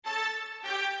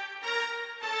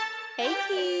Hey,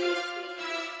 Keys.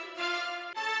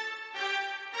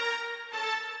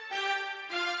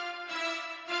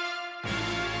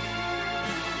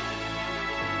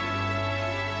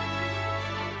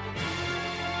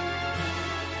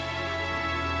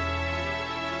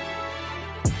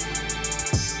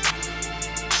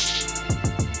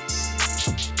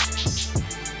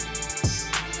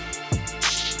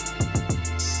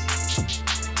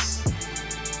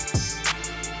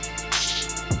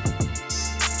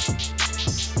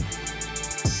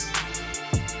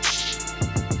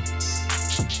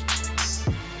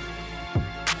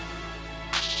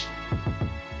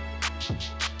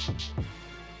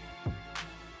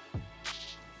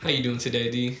 How you doing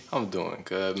today, D? I'm doing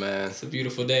good, man. It's a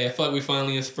beautiful day. I feel like we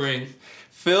finally in spring.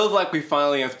 Feels like we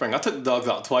finally in spring. I took the dogs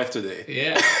out twice today.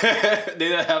 Yeah. They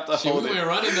didn't have to hold We it. went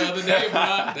running the other day,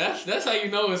 bro. That's how you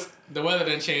know it's the weather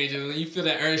done changes and you feel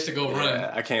that urge to go run.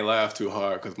 I can't laugh too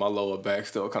hard because my lower back's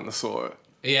still kind of sore.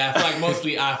 Yeah, I feel like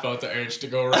mostly I felt the urge to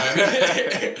go run.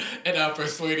 And I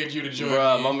persuaded you to join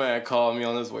Bruh, me. my man called me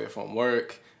on his way from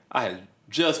work. I had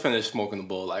just finished smoking the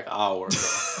bowl like an hour ago.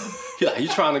 He's like, you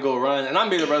trying to go run? And I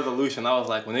made a resolution. I was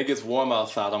like, when it gets warm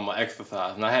outside, I'm going to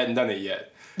exercise. And I hadn't done it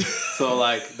yet. So,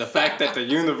 like, the fact that the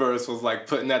universe was, like,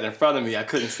 putting that in front of me, I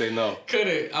couldn't say no.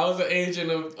 Couldn't. I was an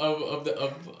agent of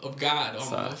God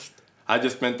almost. So, I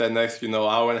just spent that next,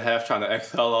 hour and a half trying to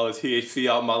exhale all the THC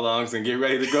out my lungs and get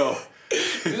ready to go.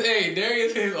 Hey,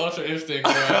 Darius hit his Ultra Instinct,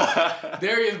 bro.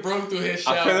 Darius broke through his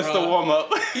shell, I finished bro. the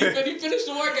warm-up. He finished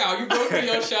the workout. You broke through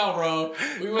your shell, bro.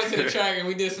 We went to the track and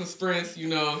we did some sprints,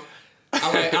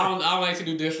 I don't like to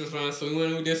do distance runs, so we went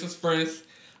and we did some sprints.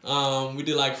 We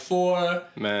did like 4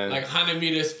 like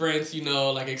 100-meter sprints,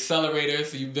 like accelerators,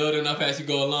 so you building up as you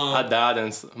go along. I died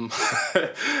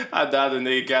and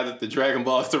they gathered the Dragon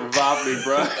Balls to revive me,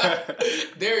 bro.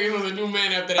 Darius was a new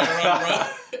man after that run, bro.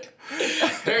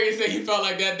 Darius said he felt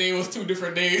like that day was 2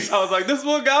 different days. I was like, this is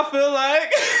what God feel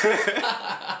like.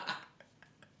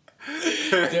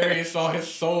 Darius saw his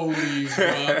soul leave,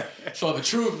 bro. Saw the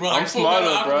truth, bro. I'm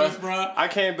smarter, bro. I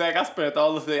came back. I spent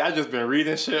all this day. I just been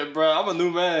reading shit, bro. I'm a new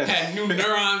man. Had new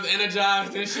neurons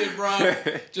energized and shit, bro.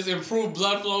 Just improved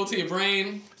blood flow to your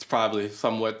brain. It's probably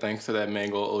somewhat thanks to that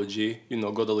mango OG.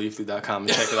 Go to leafly.com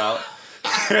and check it out.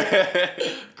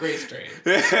 Great strain.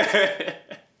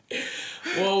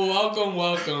 Well,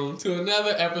 welcome to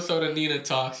another episode of Nina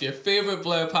Talks, your favorite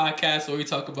blood podcast where we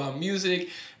talk about music,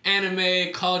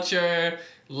 anime, culture,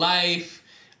 life,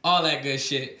 all that good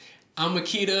shit. I'm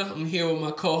Akeda. I'm here with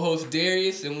my co-host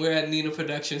Darius, and we're at Nina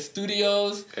Production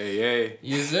Studios. Hey.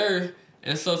 Yes, sir.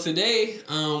 And so today,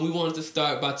 we wanted to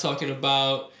start by talking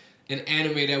about an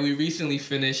anime that we recently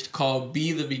finished called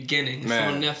Be the Beginning. It's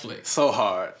on Netflix. So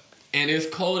hard. And it's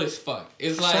cold as fuck.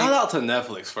 It's like shout out to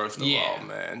Netflix first of all,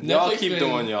 man. Y'all keep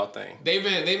doing y'all thing. They've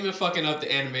been fucking up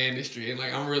the anime industry, and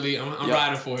like I'm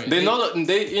riding for it.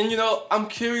 I'm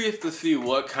curious to see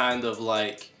what kind of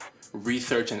like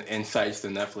research and insights the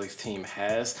Netflix team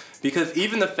has, because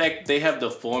even the fact they have the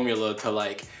formula to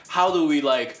like how do we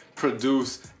like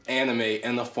produce anime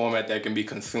in a format that can be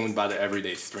consumed by the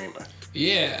everyday streamer.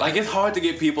 Yeah. Like it's hard to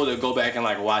get people to go back and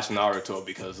like watch Naruto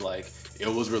because like it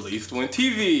was released when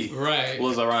TV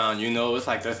was around, It's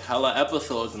like there's hella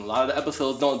episodes, and a lot of the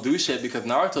episodes don't do shit because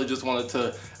Naruto just wanted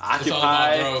to occupy. It's all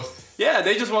about growth. Yeah,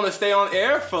 they just want to stay on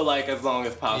air for like as long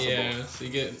as possible. Yeah, so you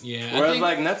get Whereas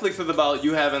like Netflix is about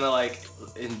you having to like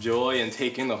enjoy and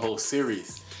take in the whole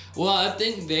series. Well, I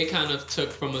think they kind of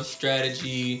took from a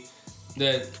strategy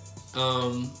that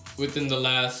within the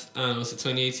last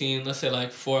 2018, let's say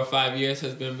like 4 or 5 years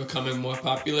has been becoming more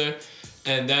popular.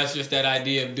 And that's just that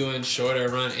idea of doing shorter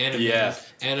run animes. Yeah.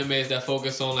 Animes that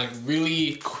focus on like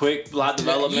really quick plot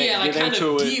development. Yeah, like get kind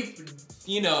into of it. deep,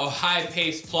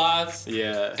 high-paced plots.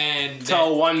 Yeah. And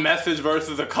tell one message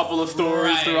versus a couple of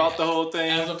stories throughout the whole thing.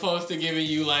 As opposed to giving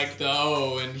you like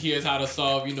and here's how to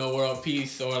solve, world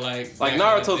peace or like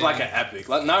Naruto's like an epic.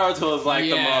 Like Naruto is like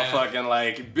the motherfucking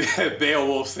like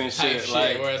Beowulfs and shit.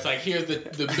 Like where it's like here's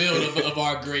the build of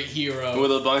our great hero.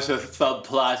 With a bunch of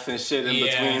subplots and shit in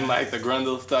between like the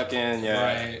Grundle stuck in.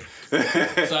 Yeah. Right.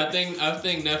 So I think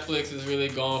Netflix is really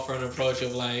going for an approach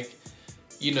of like,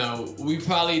 we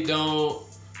probably don't,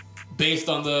 based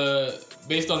on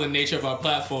the nature of our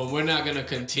platform, we're not gonna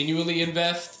continually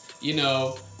invest,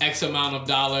 X amount of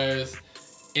dollars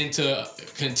into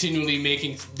continually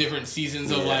making different seasons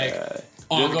of like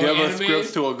ongoing just give animes. us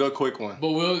scripts to a good quick one.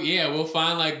 But we'll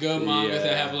find like good mangas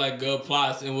that have like good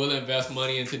plots, and we'll invest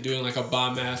money into doing like a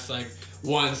bomb ass like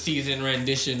 1 season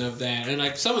rendition of that. And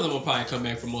like some of them will probably come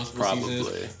back for multiple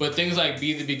seasons. But things like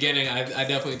Be the Beginning, I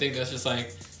definitely think that's just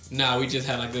like nah, we just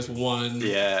had like this one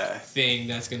thing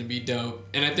that's gonna be dope.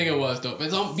 And I think it was dope.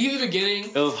 It's on Be the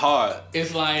Beginning. It was hard.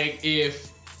 It's like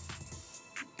if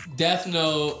Death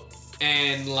Note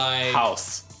and like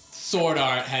House Sword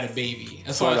Art had a baby.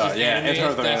 As Sword far as Art, just anime, in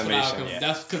terms of that's animation,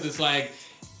 That's because it's like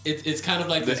it's kind of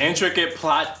like the intricate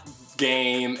plot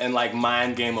game and like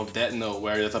mind game of Death Note,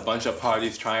 where there's a bunch of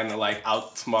parties trying to like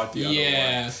outsmart the other one.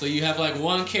 Yeah, so you have like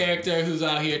one character who's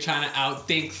out here trying to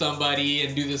outthink somebody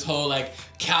and do this whole like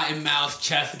cat and mouse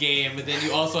chess game, and then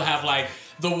you also have like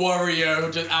the warrior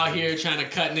who just out here trying to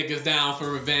cut niggas down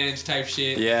for revenge type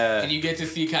shit. Yeah. And you get to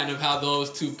see kind of how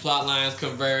those two plot lines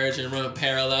converge and run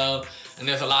parallel, and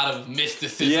there's a lot of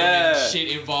mysticism and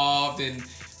shit involved and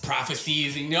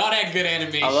prophecies and all that good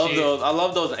anime shit. I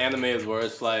love those animes where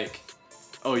it's like,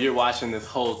 oh, you're watching this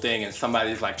whole thing and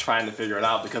somebody's like trying to figure it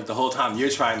out because the whole time you're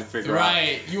trying to figure out.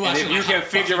 Right. And if you can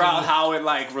figure out how it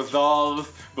like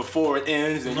resolves before it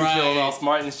ends and you feel all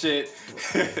smart and shit.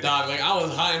 Dog, like I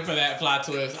was hyping for that plot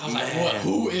twist. I was like, what?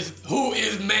 Who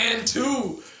is Man 2?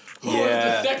 Who is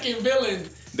the second villain?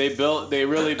 They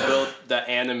really built the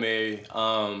anime.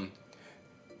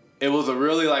 It was a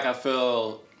really like I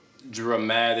feel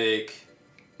dramatic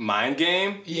mind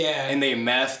game. Yeah. And they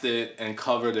masked it and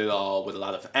covered it all with a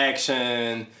lot of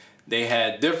action. They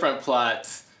had different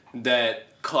plots that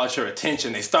caught your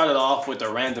attention. They started off with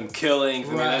the random killings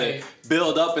and then they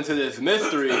build up into this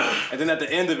mystery, and then at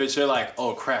the end of it you're like,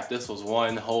 oh crap, this was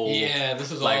one whole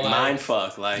this is like all mind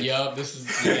fuck. Like yup, this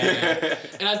is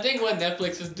And I think what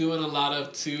Netflix is doing a lot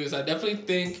of too is I definitely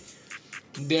think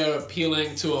they're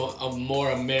appealing to a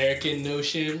more American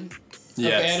notion of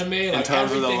anime. Like in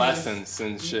terms of the lessons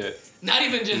and shit. Not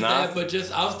even just that, but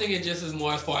just I was thinking just as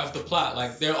more as far as the plot.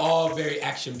 Like they're all very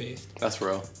action based. That's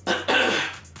real.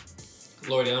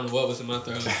 Lordy, I don't know what was in my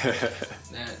throat.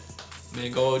 That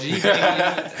mango OG,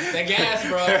 that gas,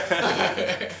 bro.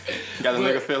 Got a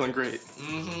nigga feeling great.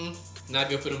 Not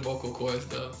good for them vocal cords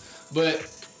though. But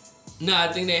no,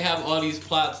 I think they have all these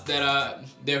plots that are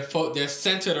they're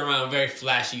centered around very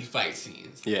flashy fight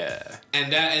scenes. Yeah.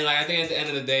 And like I think at the end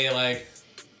of the day, like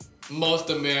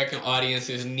most American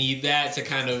audiences need that to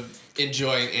kind of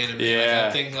enjoy an anime. Yeah. Like,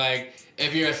 I think like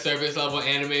if you're a service level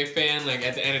anime fan, like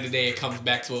at the end of the day, it comes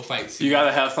back to a fight scene. You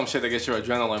gotta have some shit that gets your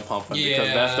adrenaline pumping because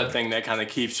that's the thing that kind of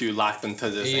keeps you locked into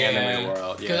this anime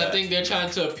world. Because I think they're trying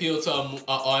to appeal to an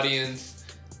audience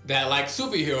that like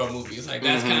superhero movies. Like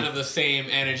that's kind of the same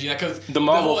energy. Like, cause the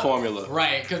Marvel formula,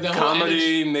 right? Because the whole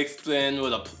comedy mixed in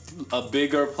with a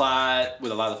bigger plot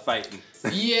with a lot of fighting.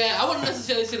 Yeah, I wouldn't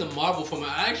necessarily say the Marvel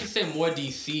formula. I actually say more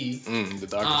DC. The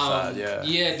darker side,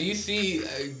 Yeah,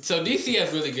 DC. So DC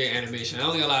has really good animation. I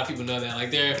don't think a lot of people know that.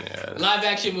 Like their live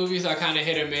action movies are kind of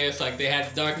hit or miss. Like they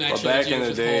had Dark Knight trilogy. Back in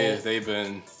the days, they've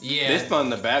been they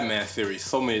spun the Batman series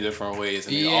so many different ways,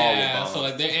 and they all were bomb. So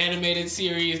like their animated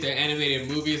series, their animated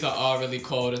movies are all really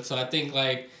cold, and so I think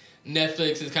like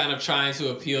Netflix is kind of trying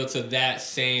to appeal to that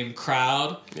same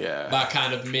crowd by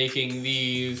kind of making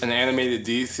these an animated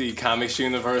DC Comics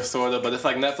universe sort of, but it's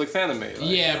like Netflix anime. Like.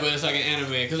 Yeah, but it's like an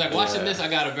anime because like watching this, I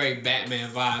got a very Batman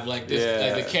vibe. Like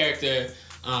this, like the character,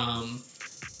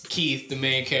 Keith, the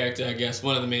main character, I guess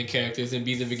one of the main characters in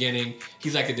Be the Beginning.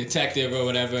 He's like a detective or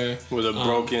whatever with a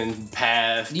broken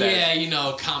past. Yeah, you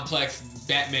know, complex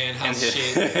Batman house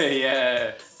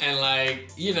shit. And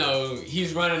like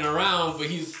he's running around, but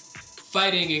he's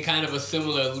fighting in kind of a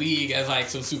similar league as like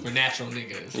some supernatural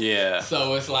niggas. Yeah.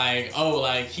 So it's like,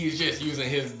 like he's just using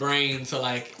his brain to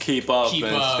like keep up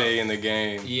stay in the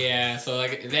game. Yeah. So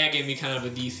like that gave me kind of a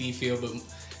DC feel, but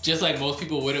just like most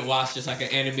people wouldn't watch just like an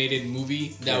animated movie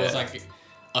that was like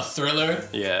a thriller.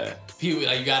 Yeah. People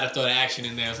like you gotta throw the action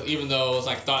in there. So even though it was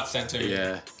like thought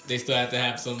centered, they still have to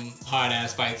have some hard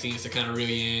ass fight scenes to kind of reel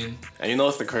you in. And you know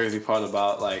what's the crazy part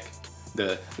about like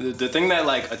the thing that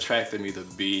like attracted me to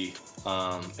Be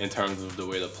in terms of the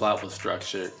way the plot was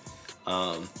structured,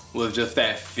 was just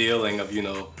that feeling of,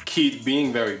 Keith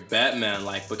being very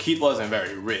Batman-like, but Keith wasn't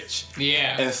very rich.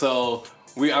 Yeah. And so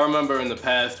I remember in the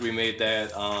past we made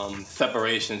that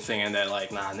separation saying that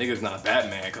like, nah, nigga's not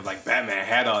Batman, because like Batman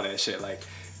had all that shit. Like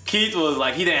Keith was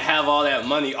like, he didn't have all that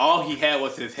money. All he had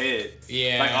was his head.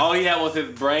 Yeah. Like all he had was his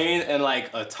brain and like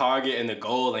a target and a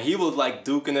goal, and he was like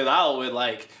duking it out with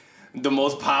like the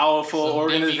most powerful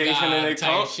organization in the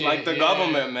country, like the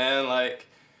government, man. Like,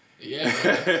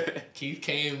 Keith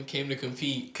came to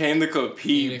compete. Came to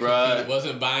compete, bro.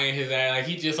 Wasn't buying his ass. Like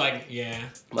he just like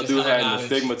My dude had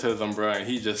astigmatism, bro. And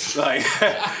he just like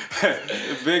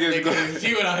biggest. Couldn't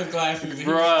see without his glasses,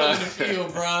 bro. He was in the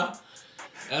field, bro.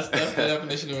 That's the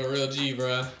definition of a real G,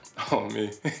 bro. Oh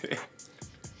me.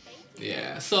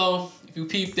 Yeah. So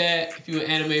peep that, if you're an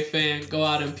anime fan, go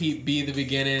out and peep Be the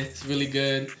Beginning. It's really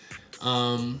good.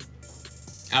 I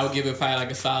would give it probably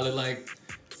like a solid like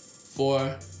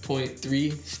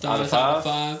 4.3 stars out of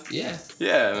 5. Yeah.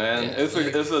 Yeah, man. Yeah, it's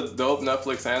a dope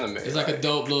Netflix anime. It's like a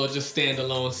dope little just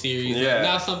standalone series. Yeah. Like,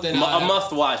 not something a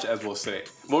must watch, as we'll say.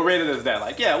 What rated is that?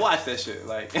 Like, yeah, watch that shit.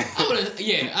 Like,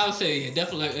 I would say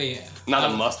definitely yeah. Not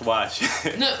a must watch.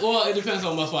 No, well, it depends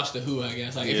on must watch to who, I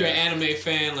guess. Like if Yeah. you're an anime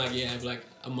fan, like yeah, like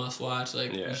a must watch.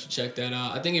 Like you should check that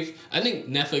out. I think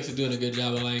Netflix is doing a good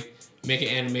job of like making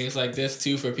animes like this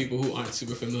too for people who aren't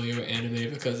super familiar with anime,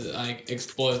 because it like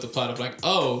explores the plot of like,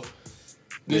 oh,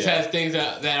 this has things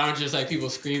that aren't just like people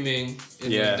screaming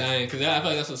and just dying. Because I feel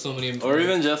like that's what so many. Or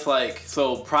even just like,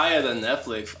 so prior to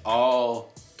Netflix,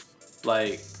 all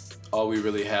we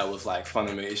really had was like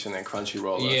Funimation and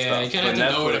Crunchyroll and stuff. Yeah, you kind of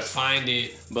have to know where to find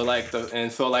it. But like so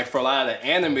for a lot of the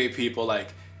anime people, like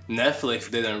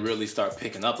Netflix didn't really start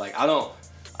picking up. Like I don't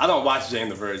watch Jane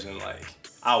the Virgin. Like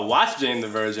I watch Jane the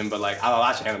Virgin, but like I don't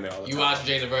watch anime all the time. You watch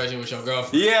Jane the Virgin with your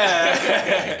girlfriend.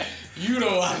 Yeah. You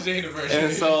don't watch Jane the Virgin.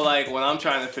 And so like when I'm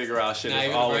trying to figure out shit,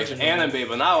 it's always anime.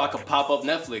 But now I could pop up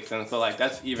Netflix, and so like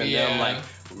that's even them like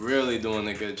really doing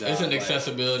a good job. It's an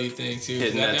accessibility thing too.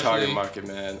 Hitting that target market,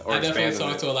 man. Or I definitely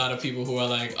talk to a lot of people who are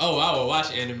like, oh, I will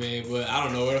watch anime, but I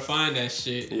don't know where to find that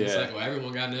shit. Yeah. It's like, well,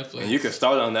 everyone got Netflix. And you can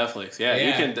start on Netflix. Yeah.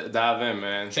 You can dive in,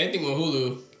 man. Same thing with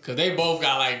Hulu. Because they both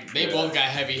got both got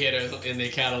heavy hitters in their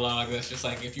catalog. That's just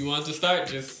like, if you want to start,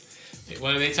 just pick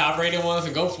one of their top rated ones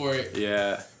and go for it.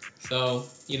 Yeah. So,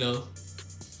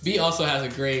 B also has a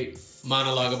great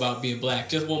monologue about being black.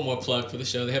 Just one more plug for the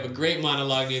show. They have a great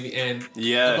monologue near the end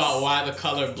about why the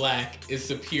color black is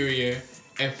superior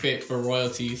and fit for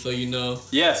royalty. So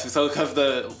Yes, so because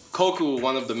the Koku,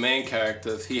 one of the main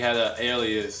characters, he had an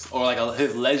alias, or like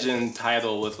his legend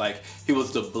title was like he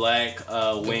was the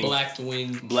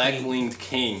black-winged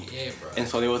king. Yeah, bro. And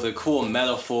so there was a cool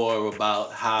metaphor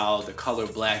about how the color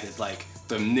black is like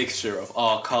the mixture of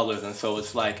all colors, and so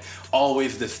it's like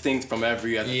always distinct from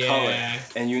every other color.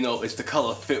 And it's the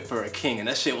color fit for a king, and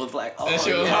that shit was like, oh, that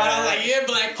shit was hard. I was like, yeah,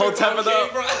 black whole time it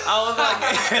up. Bro. I was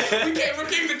like, we came from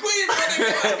kings and queens, my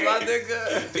my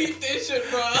nigga. Beat this shit,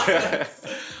 bro.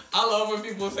 I love when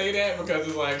people say that, because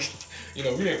it's like, we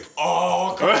didn't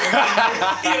all come from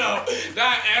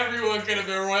not everyone could have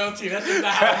been royalty. That's just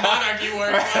not how monarchy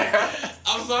works. Like,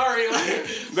 I'm sorry. Like,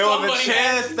 there was a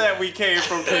chance that we came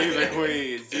from kings and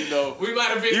queens. We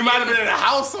might have been. You might have been in a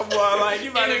house somewhere. Like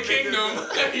you might in have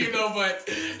a kingdom. But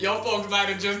your folks might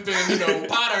have just been,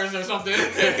 potters or something.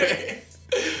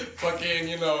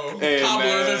 Fucking,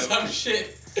 cobblers or some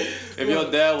shit. If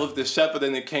your dad was the shepherd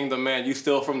in the kingdom, man, you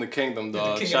still from the kingdom,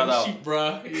 dog. The Shout out. Sheep,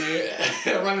 bro.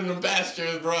 Yeah. Running them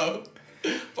pastures, bro.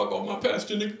 Fuck off my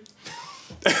pasture, nigga.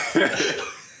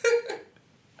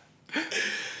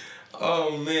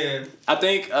 Oh, man. I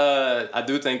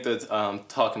do think that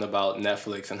talking about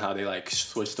Netflix and how they like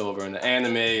switched over into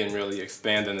anime and really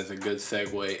expanding is a good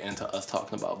segue into us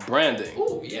talking about branding.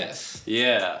 Oh, yes.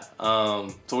 Yeah.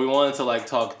 So we wanted to like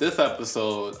talk this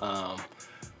episode,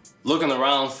 looking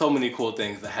around, so many cool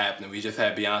things that happened. We just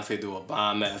had Beyonce do a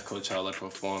bomb-ass Coachella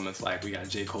performance. Like, we got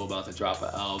J. Cole about to drop an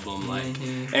album. Like,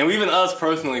 and even us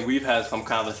personally, we've had some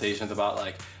conversations about,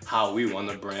 like, how we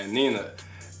want to brand Nina.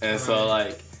 And so,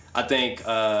 like, I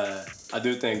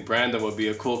do think branding would be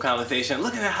a cool conversation.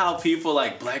 Looking at how people,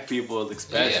 like, black people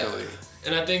especially. Yeah.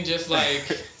 And I think just,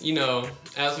 like,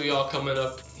 as we all coming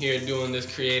up here doing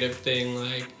this creative thing,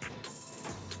 like,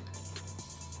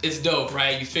 it's dope,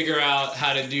 right? You figure out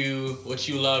how to do what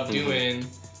you love doing,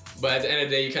 but at the end of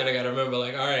the day, you kind of got to remember,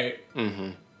 like, all right,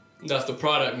 that's the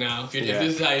product now. If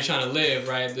this is how you're trying to live,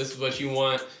 right? This is what you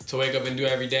want to wake up and do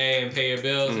every day and pay your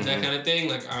bills and that kind of thing.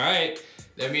 Like, all right,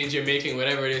 that means you're making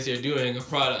whatever it is you're doing a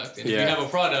product. And if you have a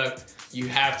product, you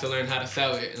have to learn how to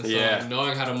sell it. And so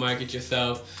knowing how to market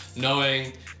yourself,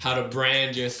 knowing how to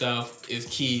brand yourself is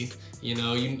key. You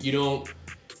don't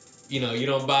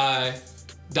buy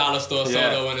dollar store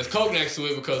soda when there's Coke next to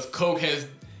it, because Coke has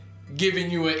given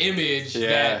you an image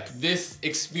that this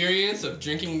experience of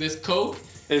drinking this Coke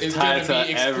is tied to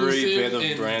be every bit of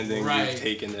and, branding you've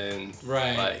taken in.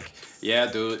 Right. Like,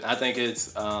 yeah, dude, I think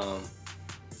it's, I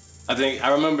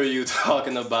remember you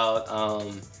talking about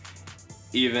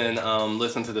even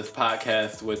listening to this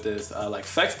podcast with this like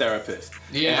sex therapist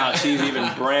and how she's even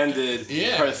branded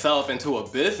herself into a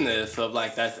business of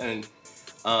like that. And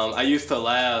I used to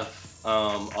laugh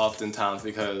oftentimes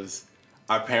because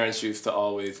our parents used to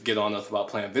always get on us about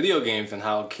playing video games and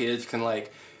how kids can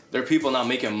like there are people now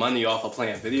making money off of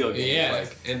playing video games. Yeah,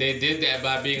 like, and they did that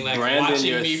by being like branding watching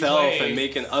yourself me play. and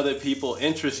making other people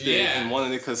interested and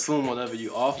wanting to consume whatever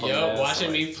you offer.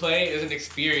 Watching me play is an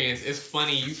experience. It's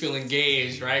funny. You feel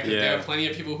engaged, right? Because there are plenty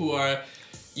of people who are,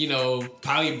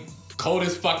 probably cold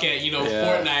as fuck at,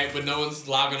 Fortnite, but no one's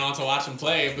logging on to watch them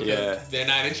play because they're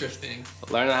not interesting.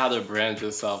 Learning how to brand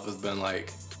yourself has been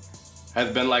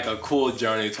like a cool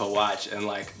journey to watch in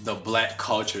like the black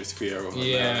culture sphere of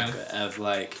America as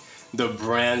like the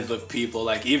brands of people.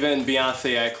 Like even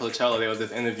Beyonce at Coachella, there was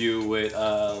this interview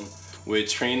with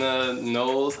Trina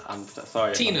Knowles. I'm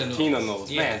sorry. Tina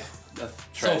Knowles. Yeah. Man, that's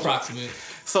tragic.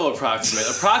 So approximate.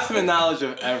 Approximate knowledge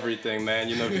of everything, man.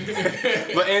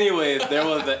 But anyways, there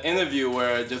was an interview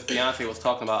where just Beyonce was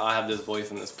talking about, I have this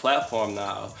voice and this platform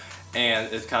now.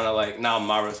 And it's kind of like now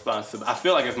my responsibility. I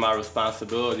feel like it's my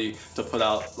responsibility to put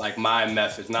out like my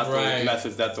message, not the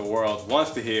message that the world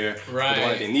wants to hear, but the one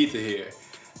that they need to hear.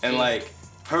 And like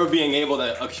her being able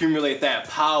to accumulate that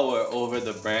power over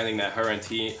the branding that her and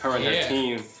her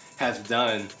team has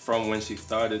done from when she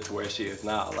started to where she is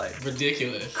now, like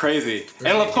ridiculous, crazy.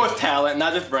 And of course talent,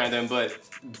 not just branding, but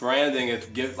branding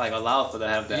allows her to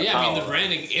have that power. I mean the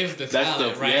branding is the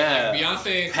talent, right? Yeah, like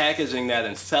Beyonce packaging that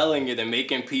and selling it and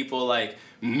making people like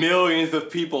millions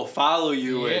of people follow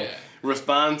you and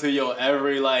respond to your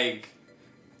every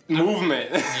movement.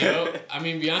 I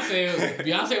mean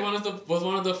Beyonce was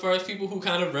one of the first people who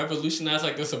kind of revolutionized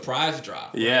like the surprise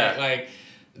drop. Yeah, right? Like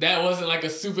that wasn't like a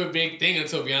super big thing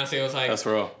until Beyonce was like, that's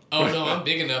real. Oh no, I'm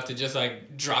big enough to just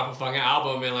like drop a fucking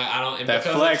album and like I don't. And that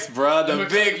flex, bro. The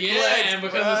big flex. And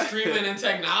because of streaming and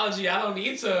technology, I don't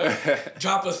need to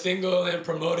drop a single and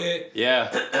promote it. Yeah.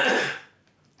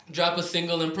 Drop a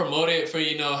single and promote it for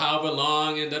however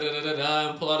long and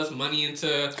and pull all this money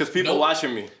into. Because people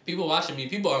watching me. People watching me.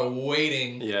 People are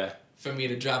waiting. Yeah. For me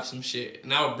to drop some shit,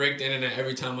 and I would break the internet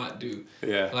every time I do.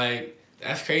 Yeah. Like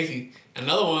that's crazy.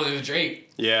 Another one is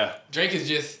Drake. Yeah. Drake is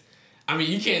just. I mean,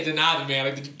 you can't deny the man.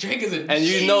 Like Drake is a and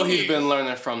genius. He's been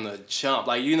learning from the jump.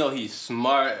 Like he's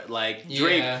smart. Like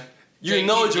Drake. Yeah. Drake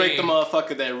the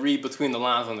motherfucker that read between the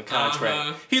lines on the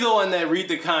contract. He the one that read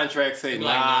the contract, say, nah,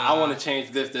 I want to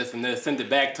change this, and this, send it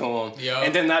back to him. Yep.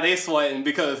 And then now they sweating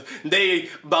because they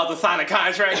about to sign a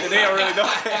contract and they don't really know.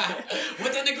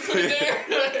 What that nigga put in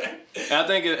there? And I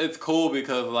think it's cool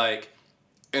because, like,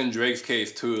 in Drake's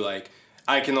case, too, like,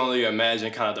 I can only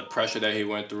imagine kind of the pressure that he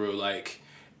went through, like,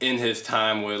 in his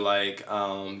time with, like,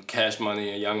 Cash Money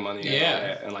and Young Money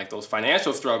and like, those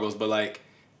financial struggles. But, like,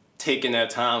 taking that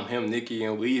time, him, Nicki,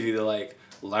 and Weezy to, like,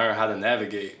 learn how to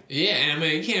navigate. Yeah, and I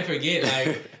mean, you can't forget,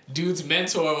 like, dude's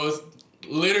mentor was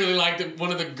literally, like,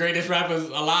 one of the greatest rappers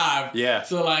alive. Yeah.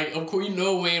 So, like, of course,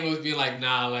 Wayne was being like,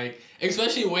 nah, like,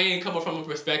 especially Wayne coming from a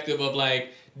perspective of,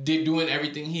 like, doing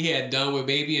everything he had done with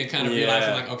Baby and kind of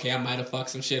realizing, like, okay, I might have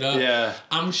fucked some shit up. Yeah.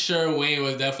 I'm sure Wayne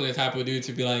was definitely the type of dude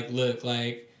to be like, look,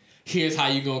 like, here's how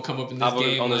you gonna come up in this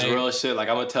game. On this real shit, like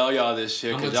I'm gonna tell y'all this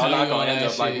shit because y'all not gonna end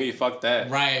up like me. Fuck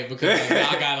that. Right, because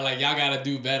y'all gotta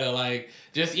do better. Like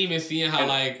just even seeing how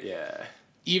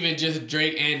even just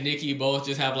Drake and Nicki both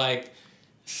just have like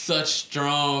such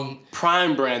strong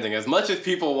prime branding. As much as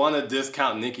people want to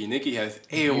discount Nicki has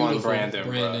A1 branding,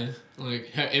 bro. Like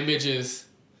her image is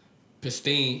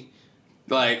pristine.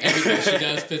 Like everything she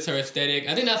does fits her aesthetic.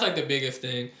 I think that's like the biggest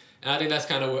thing. And I think that's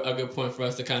kind of a good point for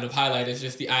us to kind of highlight is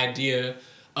just the idea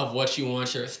of what you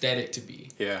want your aesthetic to be.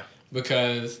 Yeah.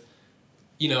 Because,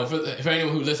 for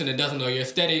anyone who listens and doesn't know, your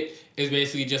aesthetic is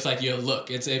basically just like your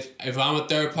look. It's if I'm a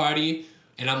third party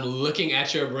and I'm looking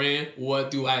at your brand,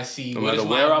 what do I see? No matter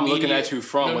where I'm looking at you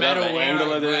from, whatever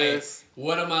angle it is.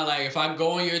 What am I like? If I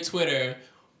go on your Twitter,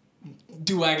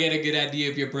 do I get a good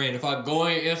idea of your brand? If I go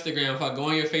on your Instagram, if I go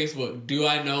on your Facebook, do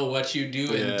I know what you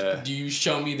do? And do you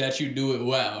show me that you do it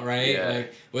well, right? Yeah.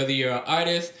 Like whether you're an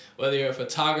artist, whether you're a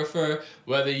photographer,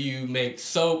 whether you make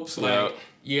soaps, like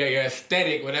your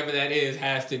aesthetic, whatever that is,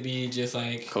 has to be just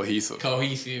like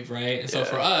cohesive, right? And so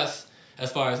for us,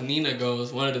 as far as Nina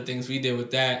goes, one of the things we did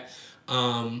with that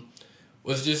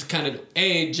was just kind of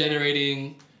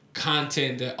generating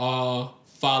content that all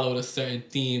followed a certain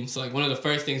theme. So like one of the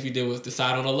first things we did was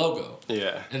decide on a logo.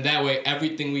 Yeah. And that way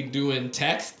everything we do in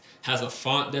text has a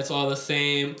font that's all the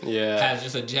same. Yeah. Has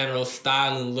just a general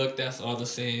style and look that's all the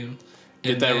same.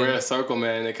 Get that red circle,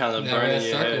 man. It kind of burn in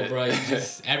your head. Bro. You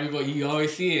just you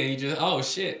always see it and you just, oh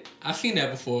shit, I've seen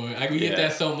that before. Like we get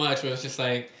that so much where it's just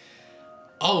like,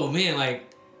 oh man, like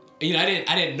I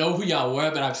didn't know who y'all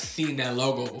were, but I've seen that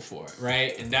logo before,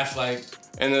 right? And that's like.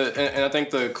 And I think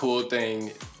the cool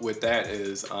thing with that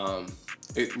is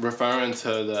referring to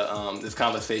the this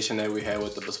conversation that we had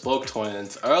with the Bespoke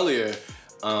twins earlier.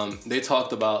 they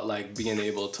talked about like being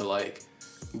able to like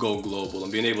go global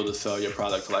and being able to sell your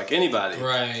product to like anybody.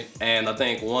 Right. And I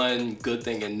think one good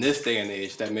thing in this day and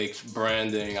age that makes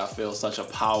branding, I feel, such a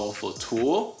powerful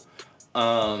tool,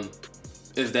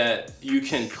 is that you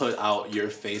can put out your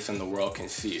face and the world can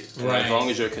see it. And right. As long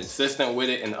as you're consistent with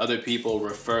it and other people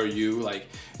refer you, like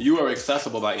you are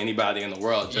accessible by anybody in the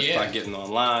world just by getting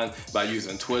online, by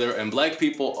using Twitter. And black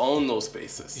people own those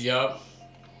spaces. Yep.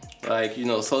 Like, you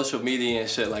know, social media and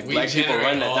shit, like black people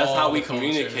run that. That's how we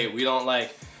communicate. We don't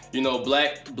like, you know,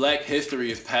 black history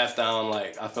is passed down,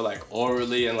 like, I feel like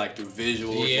orally and like through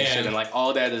visuals and shit. And like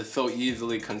all that is so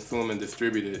easily consumed and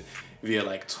distributed via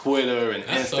like Twitter and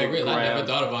that's Instagram. So real. I never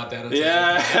thought about that.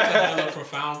 That's another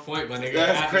profound point, my nigga.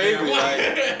 That's crazy. Like,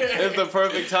 it's the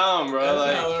perfect time, bro.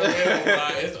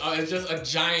 That's like, it's just a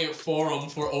giant forum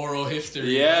for oral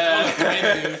history. Yeah. That's all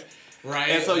it is, right?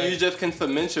 And so you just can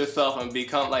cement yourself and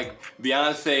become like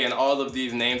Beyonce and all of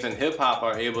these names in hip hop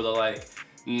are able to like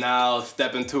now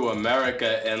step into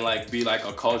America and like be like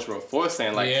a cultural force.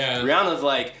 And like Rihanna's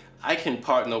like, I can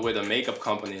partner with a makeup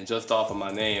company and just off of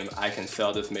my name, I can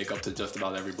sell this makeup to just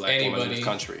about every black woman in this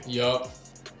country. Yup.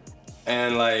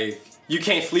 And like, you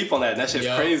can't sleep on that. That shit's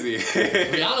crazy.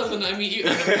 Rihanna's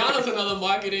another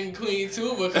marketing queen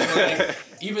too, because like,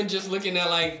 even just looking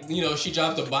at like, you know, she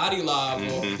dropped the Body Lob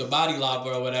or the Body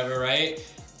Lobber or whatever, right?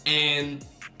 And,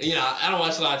 you know, I don't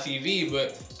watch a lot of TV,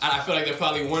 but I feel like there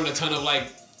probably weren't a ton of like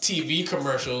TV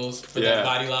commercials for that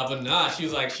Body Lob, but nah, she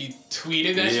was like, she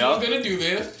tweeted that she was gonna do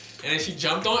this. And then she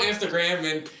jumped on Instagram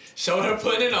and showed her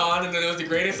putting it on, and then it was the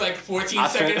greatest like 14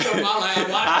 seconds of my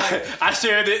life. I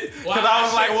shared it because I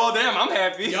was like, well, damn, I'm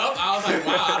happy. Yup, I was like,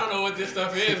 wow, I don't know what this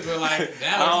stuff is, but like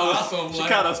that was awesome. She like,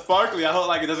 kind of sparkly. I hope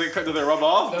like does it rub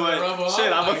off?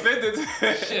 Shit, I'm offended.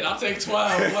 Shit, I'll take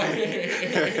 12. Like,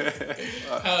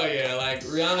 hell yeah, like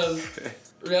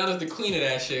Rihanna's the queen of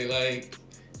that shit. Like,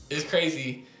 it's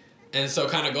crazy. And so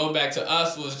kind of going back to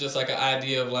us was just like an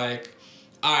idea of like,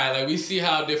 all right, like we see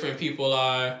how different people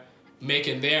are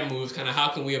making their moves, kind of how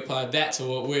can we apply that to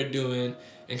what we're doing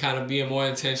and kind of being more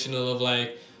intentional of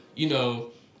like, you know,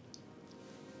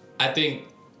 I think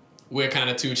we're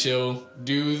kind of two chill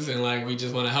dudes and like we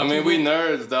just want to help people. We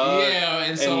nerds, dog. Yeah,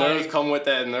 and so nerds like, come with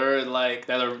that nerd, like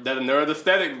that nerd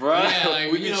aesthetic, bro. Yeah,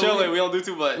 like, we be chilling, we don't do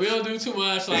too much. We don't do too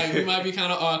much, like we might be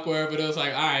kind of awkward, but it was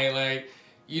like, all right, like,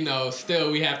 you know,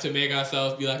 still we have to make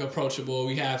ourselves be like approachable.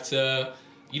 We have to,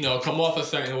 you know, come off a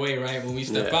certain way, right, when we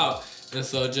step out. And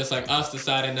so just like us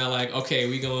deciding that like, okay,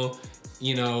 we gonna,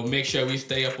 you know, make sure we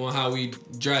stay up on how we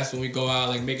dress when we go out,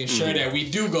 like making sure that we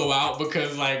do go out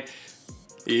because like,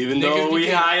 even though we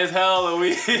high as hell and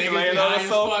we laying on the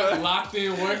sofa, locked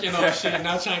in working on shit,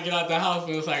 not trying to get out the house.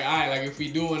 But it's like, all right, like if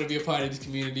we do want to be a part of this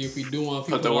community, if we do want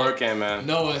people put the work in, man.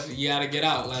 Know us, you gotta get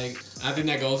out. Like I think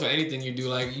that goes for anything you do.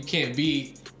 Like you can't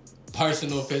beat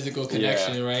personal, physical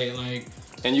connection, right? Like,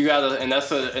 and you gotta, and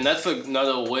that's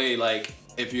another way. Like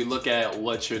if you look at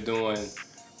what you're doing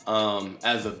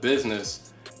as a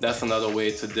business, that's another way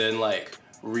to then like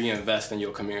reinvest in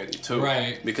your community too,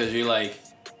 right? Because you're like,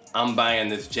 I'm buying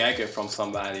this jacket from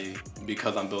somebody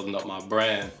because I'm building up my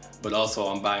brand, but also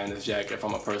I'm buying this jacket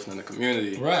from a person in the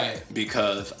community, right?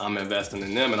 Because I'm investing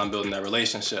in them and I'm building that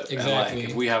relationship. Exactly. And like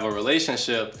if we have a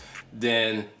relationship,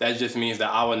 then that just means that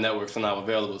our networks are now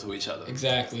available to each other.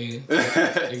 Exactly.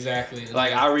 Exactly.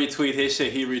 Like I retweet his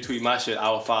shit, he retweet my shit,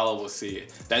 our follower will see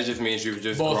it. That just means you've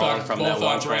just grown from that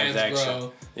one transaction.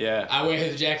 Grow. Yeah. I wear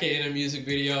his jacket in a music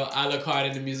video. I look hard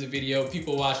in the music video.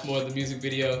 People watch more of the music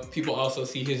video. People also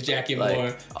see his jacket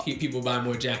more. People buy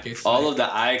more jackets. All of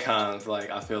the icons, like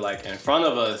I feel like in front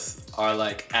of us are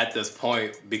like at this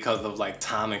point because of like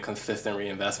time and consistent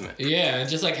reinvestment. Yeah, and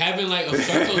just like having like a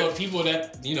circle of people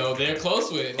that, you know, they're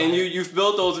close with. Like, and you've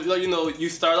built those, you know, you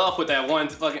start off with that one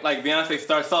fucking, like Beyonce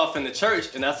starts off in the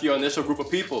church and that's your initial group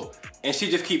of people. And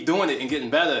she just keep doing it and getting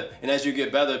better. And as you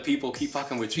get better, people keep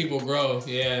fucking with you. People grow,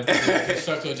 yeah. The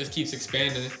circle just keeps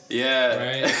expanding. Yeah.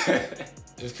 Right?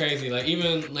 It's crazy. Like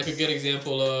even like a good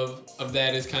example of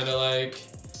that is kind of like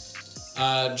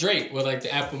Drake with like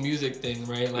the Apple Music thing,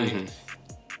 right? Like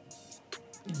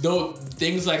though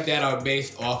things like that are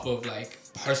based off of like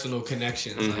personal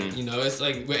connections. Like, you know, it's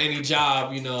like with any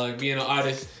job, you know, like being an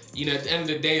artist, you know, at the end of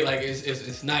the day, like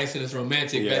it's nice and it's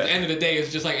romantic, but at the end of the day,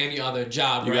 it's just like any other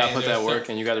job. You gotta put that work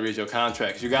in. You gotta read your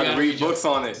contracts. You gotta read books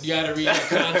on it. You gotta read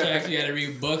your contracts. You gotta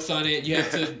read books on it. You have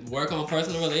to work on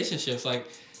personal relationships. Like,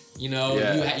 you know,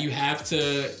 you have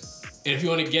to And if you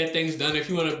want to get things done, if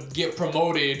you want to get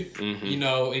promoted, you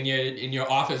know, in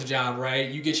your office job, right?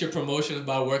 You get your promotions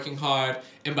by working hard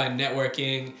and by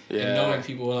networking and knowing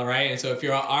people, all right? And so if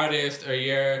you're an artist or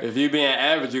if you're being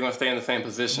average, you're going to stay in the same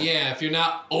position. Yeah, if you're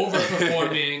not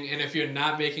overperforming and if you're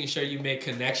not making sure you make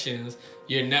connections,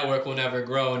 your network will never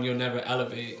grow and you'll never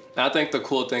elevate. I think the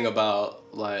cool thing about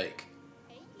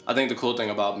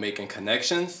making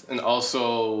connections and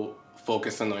also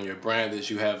focusing on your brand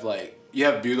is you have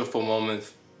beautiful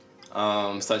moments,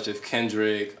 such as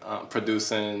Kendrick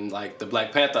producing like the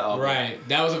Black Panther album. Right.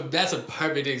 That's a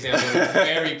perfect example.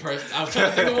 Very personal. I was trying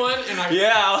to think of one, and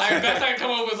best I can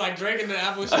come up with was like Drake and the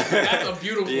Apple Shit. That's a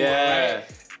beautiful one, right?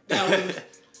 That was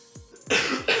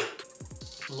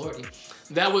Lordy.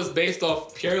 That was based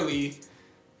off purely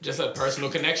just a personal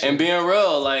connection. And being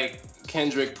real, like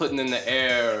Kendrick putting in the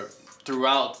air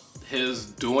throughout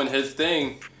doing his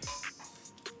thing.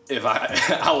 If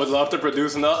I would love to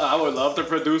produce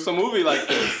a movie like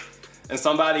this, and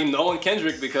somebody knowing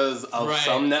Kendrick because of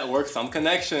some network, some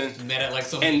connection, met at like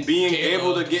some and being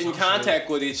able to get in contact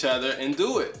with each other and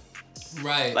do it.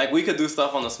 Right. Like we could do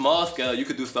stuff on a small scale, you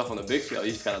could do stuff on a big scale.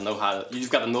 You just gotta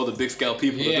know the big scale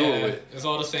people to do it with. It's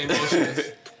all the same motions.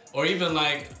 Or even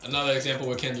like another example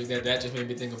with Kendrick that just made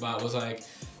me think about was like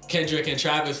Kendrick and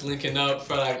Travis linking up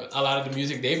for like a lot of the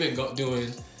music they've been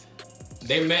doing.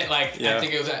 They met I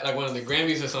think it was at like one of the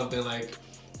Grammys or something. Like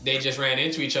they just ran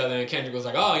into each other, and Kendrick was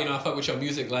like, "Oh, you know, I fuck with your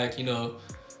music. Like, you know,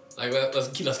 like let's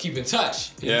keep in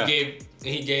touch." And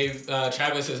he gave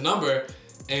Travis his number,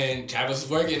 and Travis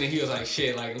was working, and he was like,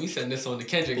 "Shit, like let me send this on to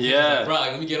Kendrick." And he was like, bro,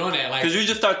 like, let me get on that. Like, because you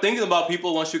just start thinking about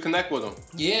people once you connect with them.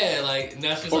 Yeah, like and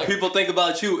that's just or people think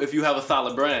about you if you have a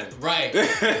solid brand. Right.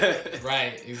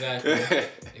 Right.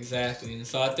 Exactly. And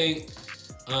so I think.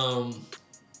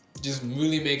 Just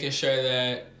really making sure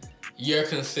that you're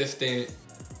consistent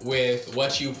with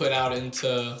what you put out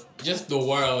into just the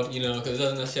world, you know, because it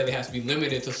doesn't necessarily have to be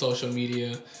limited to social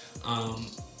media.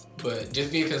 But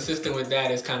just being consistent with that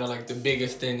is kind of like the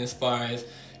biggest thing as far as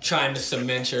trying to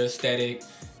cement your aesthetic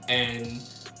and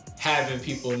having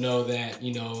people know that,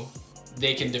 you know,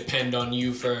 they can depend on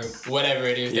you for whatever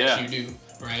it is that you do,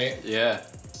 right? Yeah.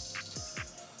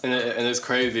 And it's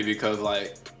crazy because,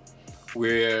 like,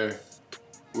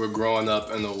 we're growing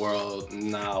up in a world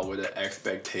now where the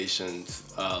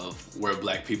expectations of where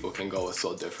Black people can go is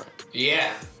so different.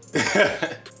 Yeah.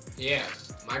 Yeah.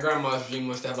 My grandma's dream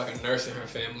was to have like a nurse in her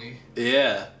family.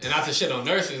 Yeah. And not to shit on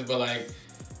nurses, but like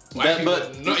for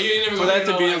that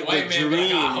to be a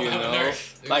dream, you know?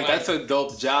 Like that's a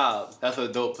dope job. That's a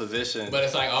dope position. But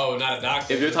it's like, oh, not a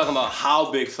doctor. If you're talking about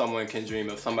how big someone can dream,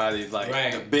 if somebody's like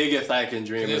the biggest I can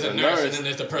dream is a nurse, and then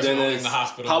there's the person owning the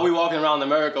hospital. How we walking around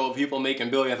America with people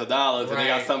making billions of dollars, and they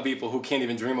got some people who can't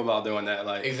even dream about doing that.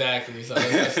 Like exactly. So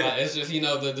it's just, you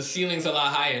know, the ceiling's a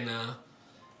lot higher now.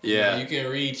 Yeah. You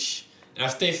can reach. And I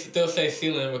still say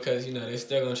ceiling because, you know, they're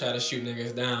still gonna try to shoot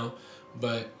niggas down,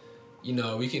 but. You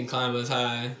know, we can climb as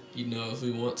high, you know, if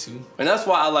we want to. And that's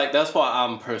why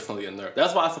I'm personally a nerd.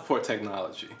 That's why I support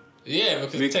technology. Yeah,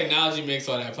 because technology makes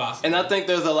all that possible. And I think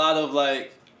I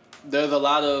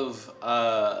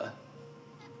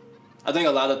think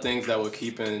a lot of things that were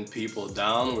keeping people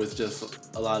down was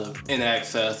just a lot of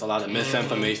inaccess, a lot of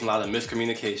misinformation, a lot of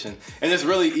miscommunication. And it's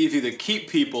really easy to keep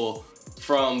people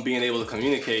from being able to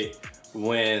communicate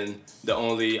when the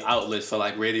only outlets are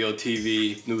like radio,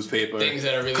 TV, newspaper, things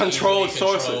that are really controlled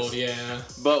sources. Yeah.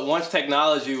 But once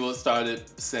technology started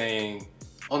saying,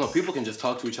 "Oh no, people can just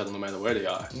talk to each other no matter where they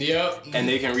are." Yep. And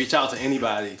they can reach out to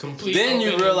anybody. Then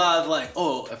you realize, like,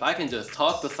 oh, if I can just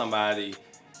talk to somebody,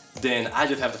 then I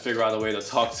just have to figure out a way to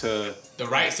talk to the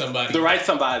right somebody,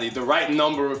 the right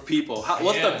number of people.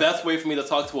 What's the best way for me to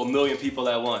talk to 1 million people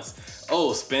at once?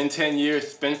 Oh, spend 10 years,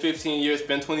 spend 15 years,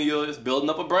 spend 20 years building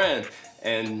up a brand.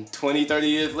 And 20, 30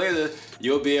 years later,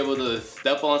 you'll be able to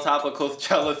step on top of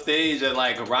Coachella stage and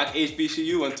like rock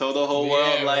HBCU and tell the whole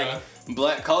world like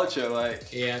Black culture.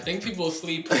 Like, yeah, I think people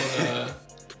sleep on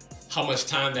how much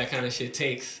time that kind of shit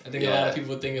takes. I think a lot of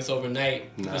people think it's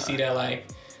overnight. People see that like,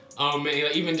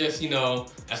 even just, you know,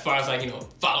 as far as like, you know,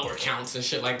 follower counts and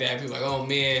shit like that. People like, oh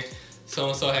man, so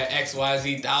and so had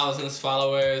XYZ thousands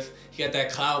followers. He got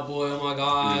that cloud boy. Oh my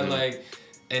god, like.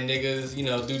 And niggas, you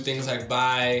know, do things like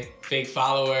buy fake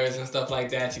followers and stuff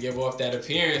like that to give off that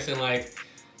appearance. And like,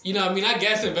 You know, I mean, I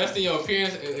guess invest in your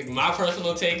appearance. Like, my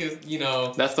personal take is, you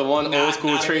know, that's the one old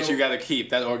school trait you gotta keep.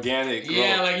 That organic growth.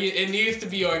 Yeah, like it needs to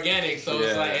be organic. So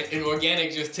it's like, and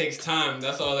organic just takes time.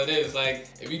 That's all it is. Like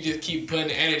if you just keep putting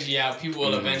the energy out, people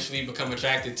will eventually become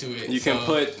attracted to it. You can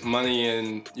put money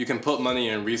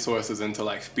in resources into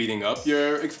like speeding up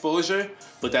your exposure,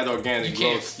 but that organic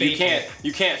growth, you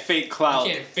can't fake clout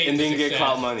and then get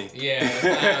clout money. Yeah, that's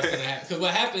not how it's gonna happen. Because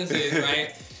what happens is,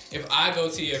 right, if I go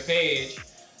to your page.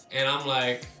 And I'm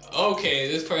like,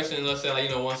 okay, this person, let's say, like,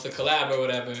 you know, wants to collab or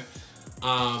whatever. And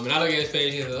I look at his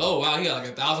page and he says, oh, wow, he got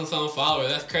like 1,000-something followers.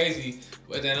 That's crazy.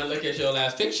 But then I look at your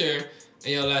last picture,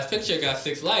 and your last picture got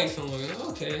 6 likes. So I'm like,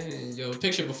 okay. And your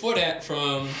picture before that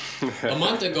from a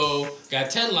month ago got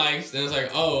 10 likes. Then it's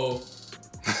like, oh,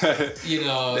 you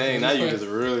know. Dang, now you just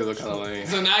really look kind of lame.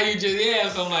 So now you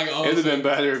just, so I'm like, oh. It would have been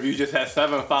better if you just had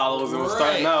 7 followers and was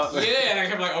starting out. Yeah,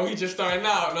 and I'm like, oh, he just starting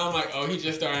out. And I'm like, oh, he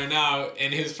just starting out.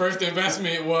 And his first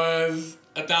investment was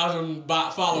 1,000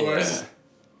 bot followers.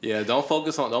 Yeah, don't put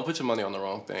your money on the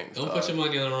wrong things. Don't put your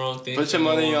money on the wrong things. Put your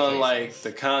money on like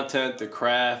the content, the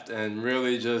craft, and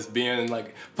really just being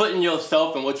like, putting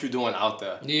yourself and what you're doing out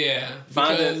there. Yeah.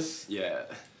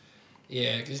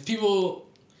 Yeah, because people...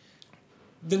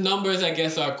 The numbers, I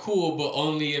guess, are cool, but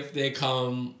only if they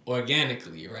come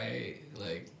organically, right?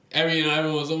 Like,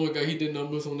 everyone's, oh my god, he did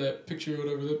numbers on that picture or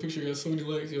whatever. That picture got so many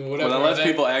likes, you know, whatever. But unless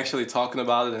people actually talking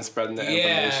about it and spreading the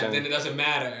information. Then it doesn't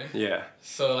matter. Yeah.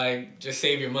 So, like, just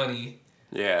save your money.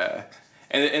 Yeah.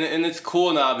 And it's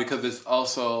cool now because it's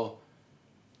also...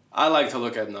 I like to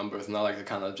look at numbers and I like to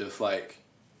kind of just, like,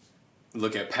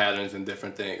 look at patterns and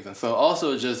different things. And so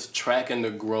also just tracking the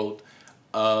growth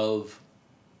of...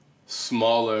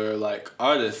 smaller like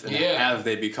artists and as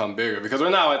they become bigger, because we're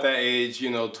now at that age, you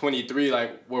know, 23,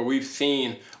 like where we've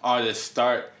seen artists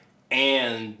start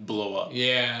and blow up.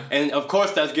 Yeah. And of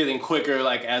course that's getting quicker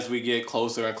like as we get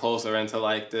closer and closer into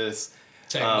like this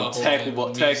tech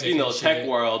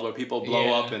world where people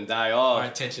blow up and die off. Our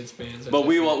attention spans. But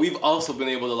we've also been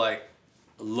able to like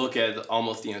look at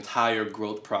almost the entire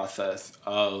growth process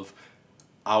of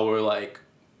our like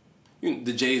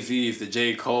the Jay-Z's, the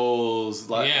J. Cole's,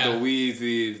 like the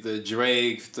Weezys, the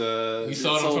Drakes, you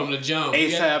saw them from the jump.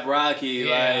 A$AP Rocky,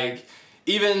 like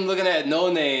even looking at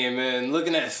No Name and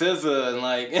looking at SZA and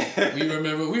like we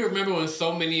remember when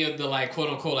so many of the like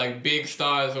quote unquote like big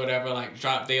stars or whatever like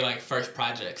dropped their like first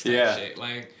projects type shit.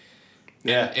 Like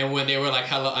and when they were like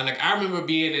hella like I remember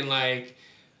being in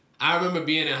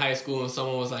high school and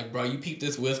someone was like, bro, you peeped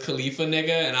this Wiz Khalifa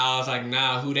nigga? And I was like,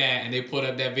 nah, who that? And they put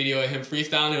up that video of him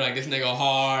freestyling. They were like, this nigga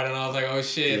hard. And I was like, oh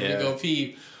shit, let me go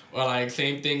peep. Or like,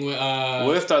 same thing with...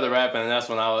 Wiz started rapping and that's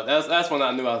when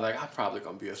I knew I was like, I'm probably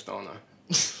gonna be a stoner.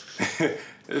 This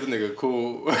nigga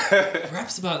cool.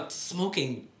 Raps about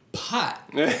smoking pot.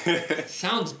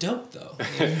 Sounds dope though.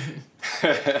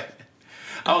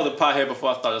 I was a pothead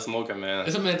before I started smoking, man.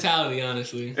 It's a mentality,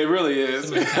 honestly. It really is.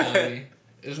 It's a mentality.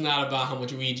 It's not about how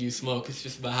much weed you smoke. It's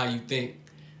just about how you think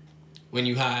when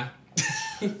you high.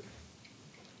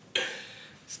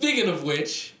 Speaking of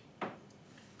which, I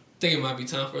think it might be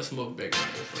time for a smoke break, my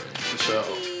friend. For sure.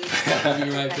 We'll be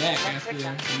right back after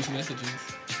these messages.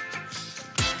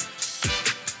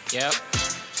 Yep.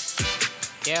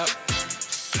 Yep.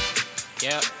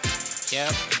 Yep.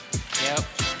 Yep. Yep.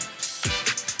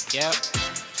 Yep.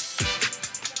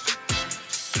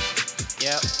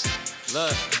 Yep.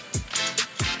 Look.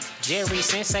 Jerry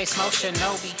Sensei smoke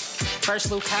Shinobi. First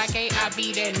Lukage, I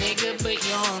be that nigga, but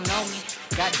you don't know me.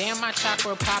 Goddamn, my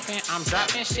chakra poppin', I'm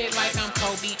dropping shit like I'm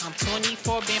Kobe. I'm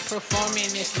 24, been performing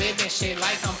this living shit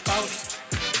like I'm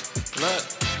 40. Look,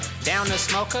 down to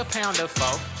smoke a pound of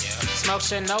foe. Smoke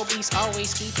Shinobis,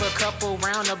 always keep a couple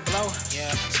round to blow.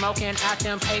 Smoking out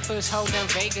them papers, holding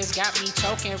Vegas, got me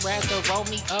choking. Rather roll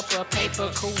me up a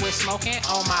paper, cool with smoking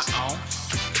on my own.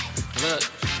 Look.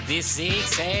 This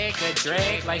zigzag, a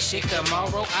drag like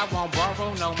Shikamaru. I won't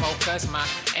borrow no more cause my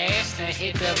ass done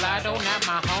hit the lotto. Not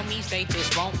my homies, they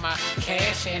just want my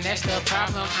cash. And that's the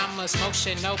problem, I'm a smoke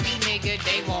Shinobi nigga.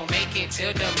 They won't make it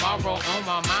till tomorrow. On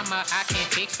my mama, I can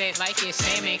fix that like it's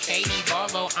Sam and Katie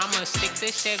Barlow. I'ma stick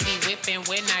to Chevy whipping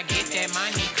when I get that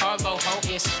money. Carlo ho,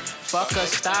 it's fuck a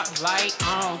stoplight,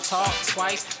 I don't talk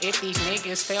twice. If these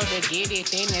niggas fail to get it,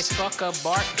 then it's fuck a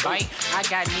bark bite. I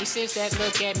got nieces that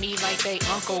look at me like they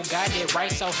uncle got it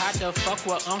right. So how the fuck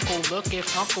will uncle look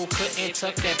if uncle couldn't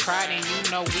took that pride? And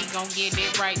you know we gon' get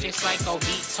it right, just like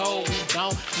Obi told. We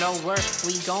don't know where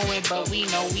we going, but we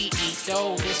know we eat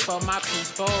dough. This for my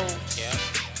people. Yeah.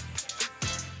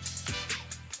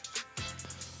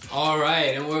 All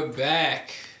right, and we're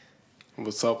back.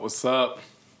 What's up? What's up?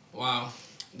 Wow.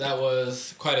 That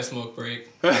was quite a smoke break.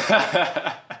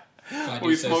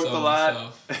 We smoked a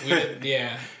lot.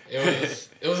 Yeah, it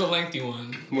was a lengthy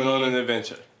one. Went on an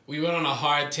adventure. We went on a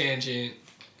hard tangent.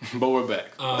 But we're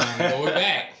back. But we're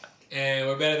back. And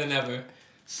we're better than ever.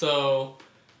 So,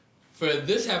 for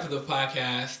this half of the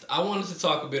podcast, I wanted to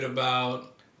talk a bit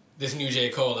about this new J.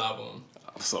 Cole album.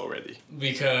 I'm so ready.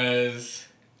 Because,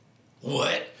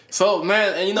 what? So,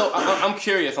 man, and I'm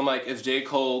curious. I'm like, is J.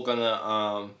 Cole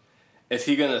gonna, is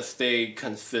he gonna stay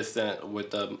consistent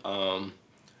with the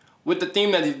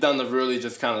theme that he's done of really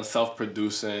just kind of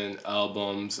self-producing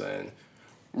albums and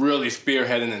really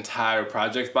spearheading entire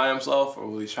projects by himself, or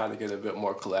will he try to get a bit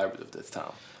more collaborative this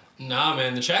time? Nah,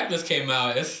 man, the track list came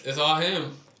out. It's all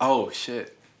him. Oh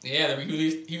shit. Yeah, he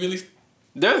released.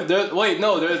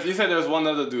 You said there's one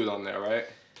other dude on there, right?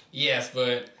 Yes,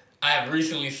 but I have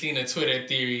recently seen a Twitter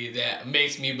theory that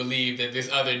makes me believe that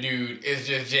this other dude is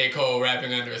just J. Cole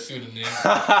rapping under a pseudonym.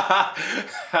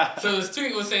 So this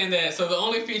tweet was saying that, so the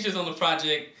only features on the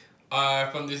project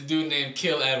are from this dude named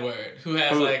Kill Edward, who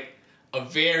has like a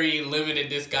very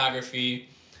limited discography.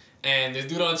 And this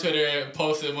dude on Twitter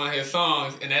posted one of his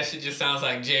songs, and that shit just sounds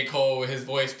like J. Cole with his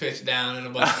voice pitched down and a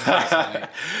bunch of lyrics on it.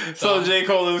 So J.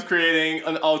 Cole is creating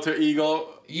an alter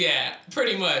ego? Yeah,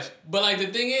 pretty much. But like the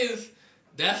thing is,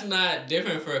 that's not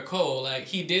different for Cole. Like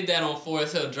he did that on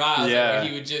Forest Hill Drive, where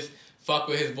he would just fuck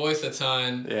with his voice a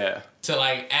ton. Yeah. To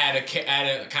like add a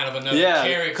kind of another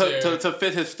character to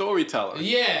fit his storytelling.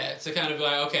 Yeah, to kind of be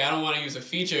like, okay, I don't want to use a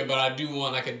feature, but I do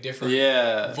want like a different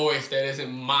voice that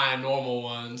isn't my normal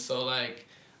one. So like,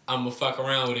 I'm gonna fuck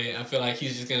around with it. I feel like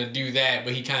he's just gonna do that,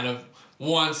 but he kind of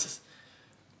wants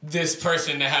this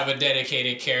person to have a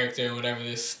dedicated character and whatever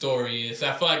this story is. So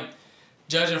I feel like,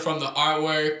 judging from the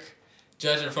artwork,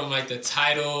 judging from like the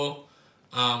title,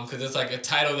 because it's like a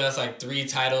title that's like 3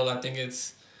 titles. I think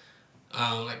it's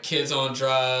like Kids on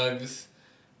Drugs,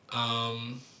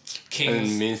 Kings.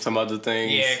 And mean some other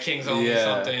things. Yeah, Kings Only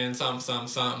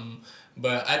something.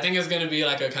 But I think it's going to be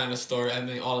like a kind of story. I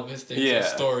think all of his things are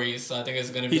stories. So I think it's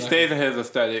going to be He stays in his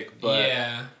aesthetic, but...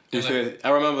 Yeah. I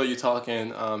remember you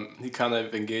talking, he kind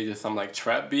of engages some like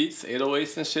trap beats,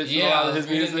 808s and shit. Yeah, a lot of his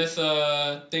music. this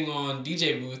thing on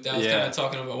DJ Booth that was kind of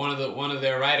talking about one of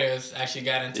their writers actually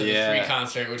got into the free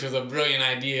concert, which was a brilliant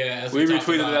idea. As we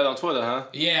retweeted that on Twitter, huh?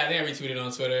 Yeah, they retweeted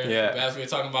on Twitter. Yeah. But as we were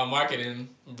talking about marketing,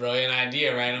 brilliant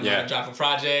idea, right? I'm gonna drop a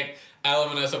project,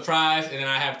 element of surprise, and then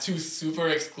I have 2 super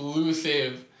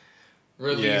exclusive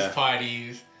release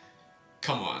parties.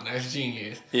 Come on, that's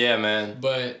genius. Yeah, man.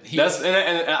 But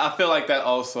and I feel like that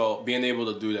also, being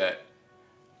able to do that,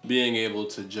 being able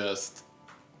to just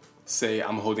say,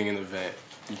 I'm holding an event.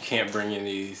 You can't bring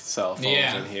any cell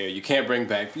phones in here. You can't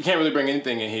really bring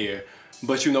anything in here.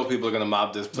 But people are gonna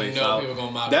mob this place out. People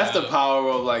gonna mob That's the power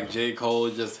of like J.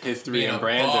 Cole, just history and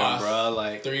branding, bro.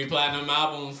 Like 3 platinum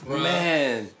albums, bro.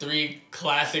 Man, 3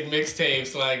 classic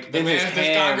mixtapes. Like the man's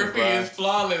discography is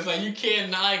flawless. Like you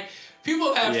can't like.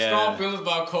 People have strong feelings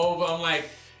about Cole, but I'm like,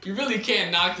 you really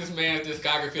can't knock this man's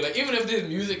discography. Like, even if this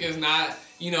music is not,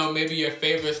 maybe your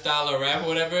favorite style of rap or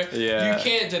whatever, you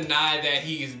can't deny that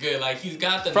he's good. Like, he's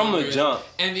got the from numbers. The jump.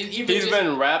 And then he's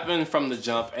been rapping from the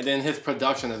jump, and then his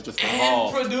production has just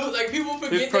evolved. People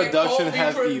forget his production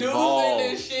that Cole be producing evolved.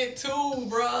 this shit too,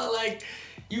 bro. Like,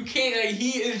 you can't, like,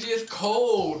 he is just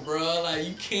cold, bro. Like,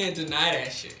 you can't deny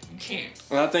that shit. You can't.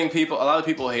 And I think a lot of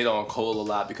people hate on Cole a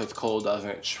lot because Cole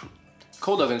doesn't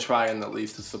try in the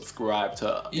least to subscribe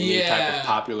to any type of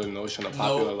popular notion or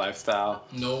popular lifestyle.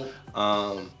 Nope.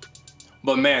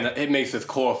 But man, it makes his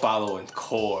core following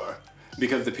core.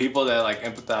 Because the people that like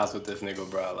empathize with this nigga,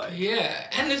 bro, like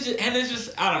and it's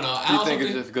just I don't know. You think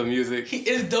it's just good music?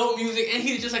 It's dope music, and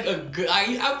he's just like a good.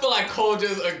 I feel like Cole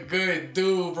just a good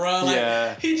dude, bro.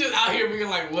 Like, he just out here being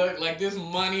like, look, like this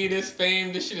money, this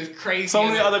fame, this shit is crazy. So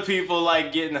many other people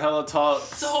like getting hella talk.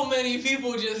 So many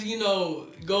people just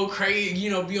go crazy,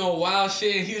 be on wild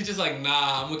shit. And he was just like,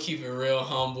 nah, I'm gonna keep it real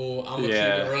humble. I'm gonna keep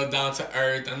it real down to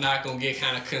earth. I'm not gonna get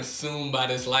kind of consumed by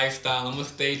this lifestyle. I'm gonna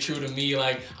stay true to me.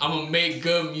 Like I'm gonna make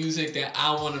good music that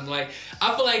I want to like.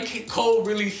 I feel like Cole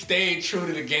really stayed true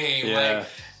to the game. Yeah. Like,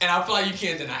 and I feel like you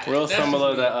can't deny it. Real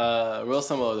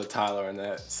similar to Tyler in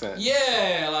that sense.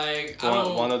 Yeah, like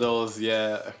one of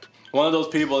those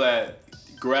people that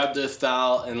grab their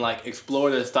style and like explore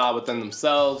their style within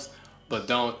themselves, but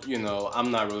don't,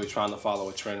 I'm not really trying to follow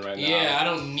a trend right now. Yeah, I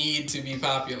don't need to be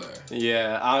popular.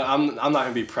 Yeah, I'm not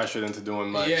gonna be pressured into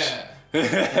doing much. Yeah.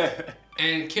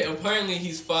 And apparently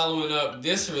he's following up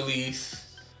this release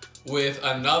with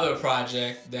another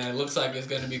project that looks like it's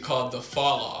going to be called The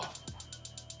Fall Off.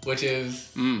 which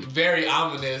is very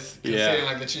ominous considering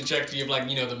like the trajectory of like,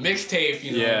 you know, the mixtape,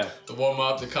 you know, the warm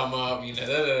up, the come up, you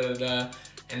know,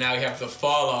 and now we have the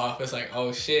fall off. It's like,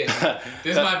 oh shit,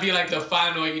 this might be like the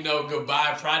final, you know,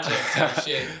 goodbye project type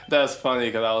shit. That's funny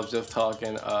because I was just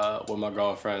talking with my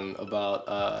girlfriend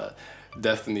about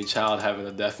Destiny Child having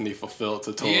a Destiny Fulfilled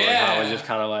tutorial and how it just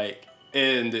kind of like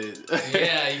ended.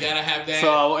 Yeah, you gotta have that.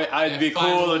 So I'd be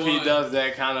cool if he does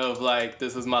that kind of like,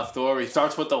 this is my story.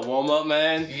 Starts with the warm up,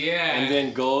 man. Yeah. And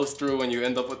then goes through and you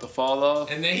end up with the fall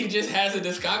off. And then he just has a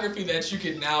discography that you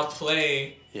can now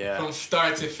play. Yeah. From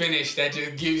start to finish, that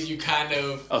just gives you kind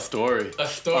of a story of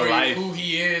who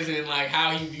he is and like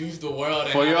how he views the world.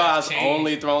 And For Your Eyes changed.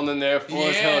 Only thrown in there.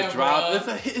 Forest Hill Drive.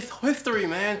 Bro. It's history,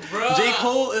 man. Bruh. J.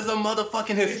 Cole is a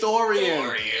motherfucking historian.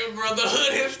 Bro. The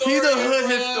hood historian. He's the hood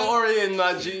historian,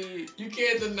 my G. You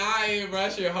can't deny it, bro.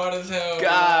 That shit hard as hell.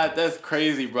 God, that's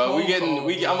crazy, bro. Cold,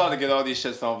 I'm about to get all these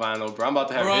shits on vinyl, bro. I'm about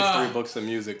to have history books of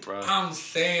music, bro. I'm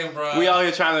saying, bro. We out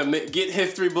here trying to get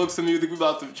history books of music. We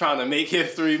about to trying to make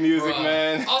history music,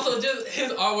 man. Also, just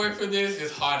his artwork for this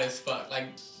is hard as fuck. Like,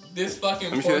 this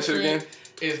fucking portrait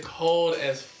is cold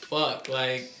as fuck.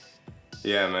 Like,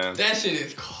 yeah, man. That shit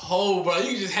is cold, bro.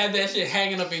 You can just have that shit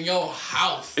hanging up in your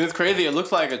house. And it's crazy. It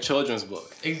looks like a children's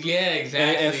book. Yeah,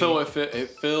 exactly. And so it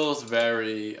feels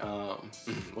very,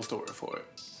 what's the word for it?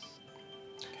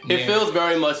 It feels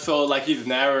very much so like he's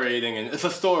narrating, and it's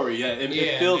a story. Yeah,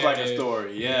 it feels like a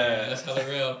story. Yeah. That's hella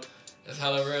real. That's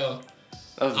hella real.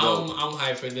 That's dope. I'm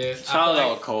hyped for this. Shout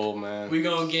out Cole, man. We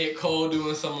gonna get Cole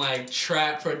doing some like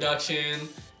trap production.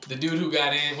 The dude who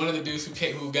got in, one of the dudes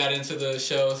who got into the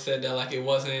show said that like it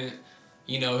wasn't,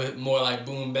 you know, more like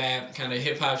boom bap kind of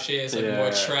hip hop shit. It's like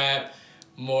more trap,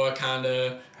 more kind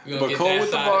of. We gonna get Cole that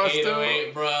with side the of bars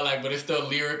 808, bro. Like, but it's still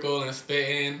lyrical and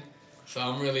spitting. So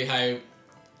I'm really hyped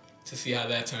to see how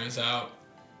that turns out.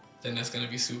 Then that's gonna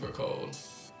be super cold.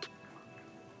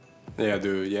 Yeah,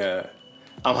 dude. Yeah,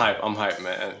 I'm hyped,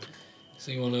 man.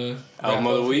 So you wanna album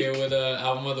of the week here with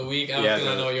album of the week? I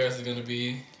know yours is gonna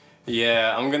be.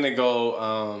 Yeah, I'm gonna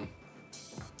go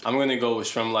with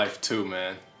Shrimp Life 2,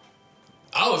 man.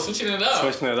 Oh, switching it up.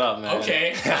 Switching it up, man.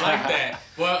 Okay, I like that.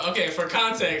 Well, okay, for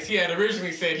context, he had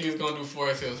originally said he was gonna do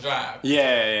Forest Hills Drive.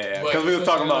 Yeah. Because we was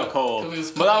talking about Cole.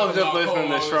 But I was just listening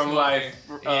to Shrimp Life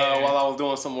while I was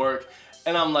doing some work,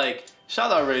 and I'm like,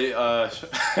 shout out Ray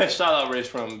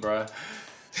Shrimp, bruh.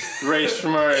 Ray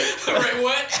Shrimp. Ray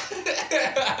what?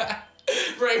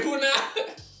 Ray who now?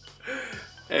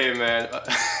 Hey man,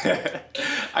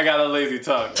 I got a lazy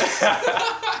tongue.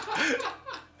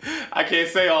 I can't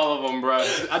say all of them, bro.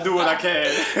 I do what I can.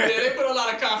 Yeah, they put a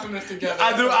lot of confidence together.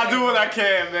 I do what I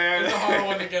can, man. It's a hard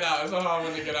one to get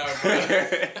out.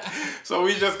 Bro. So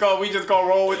we just go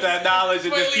roll with that knowledge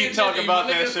and just keep talking about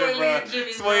that shit, bro.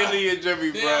 Sway Lee and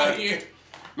Jimmy, bro.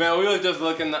 Man, we was just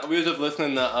listening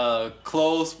to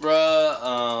Close,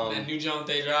 bruh. That new jump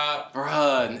they dropped.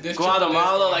 Bruh,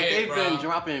 Guatemala, like they've been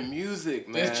dropping music,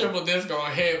 man. This triple disc gonna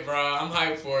hit, bruh. I'm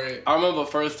hyped for it. I remember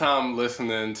first time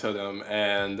listening to them,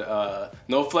 and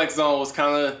No Flex Zone was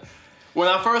kind of. When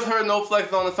I first heard No Flex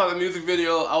Zone and saw the music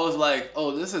video, I was like,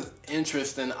 "Oh, this is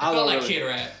interesting." I felt like kid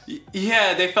rap.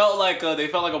 Yeah, they felt like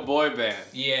a boy band.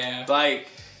 Yeah. Like.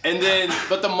 And then,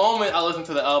 but the moment I listened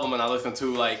to the album and I listened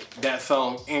to like that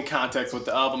song in context with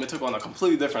the album, it took on a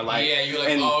completely different light. Yeah, you're like,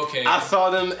 and oh, okay. I saw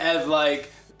them as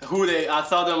like I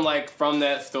saw them like from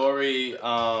that story.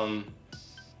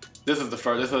 This is the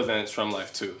first. This isn't Shrimp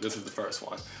Life 2. This is the first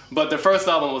one. But the first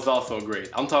album was also great.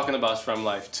 I'm talking about Shrimp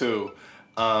Life 2.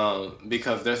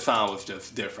 Because their sound was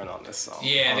just different on this song.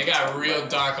 Yeah, they got real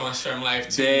dark on Shrimp Life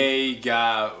too. They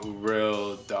got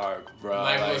real dark, bro.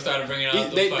 Like started bringing out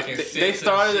the fucking they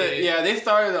started it. Yeah, they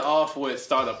started it off with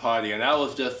 "Start a Party," and that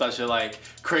was just such a like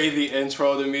crazy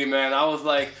intro to me, man. I was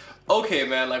like, okay,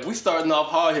 man, like we starting off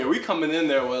hard here. We coming in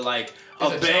there with like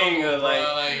a banger,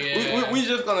 we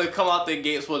just gonna come out the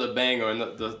gates with a banger, and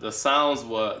the sounds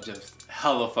were just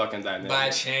hella fucking dynamic. By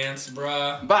chance,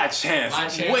 bruh. By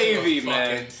chance. Wavy,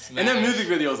 man. Smash. And their music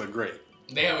videos are great.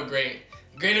 They have a great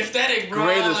aesthetic, bro.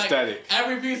 Great aesthetic.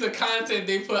 Every piece of content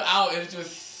they put out is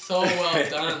just so well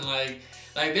done.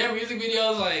 like their music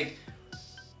videos, like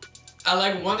I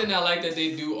like one thing I like that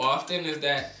they do often is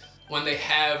that when they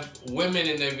have women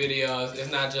in their videos,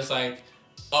 it's not just like,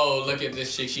 oh, look at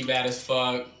this chick, she bad as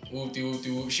fuck.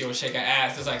 Whoop-de-whoop-de-whoop, she don't shake her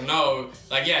ass. It's like, no,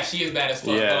 like, yeah, she is bad as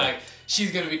fuck, but like,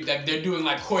 she's gonna be, like, they're doing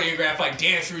like choreographed like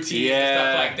dance routines and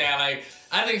stuff like that. Like,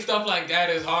 I think stuff like that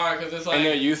is hard because it's like. And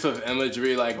their use of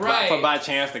imagery, like, by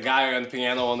chance, the guy on the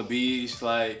piano on the beach,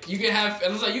 like. You can have,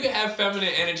 and it's like, you can have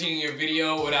feminine energy in your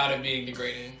video without it being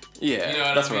degrading. Yeah. You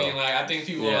know what I mean? Real. Like, I think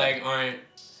people like aren't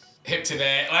hip to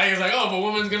that. Like, it's like, oh, if a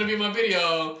woman's gonna be in my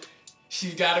video,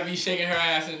 she's gotta be shaking her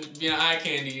ass and being eye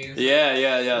candy. And yeah,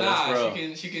 nah, that's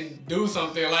real. she can do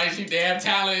something. Like, they have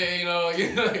talent, you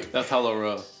know. That's hella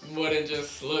real. More than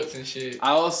just looks and shit.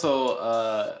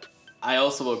 I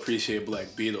also appreciate Black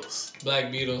Beatles. Black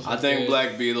Beatles. I think good. Black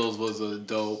Beatles was a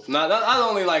dope, not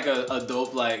only like a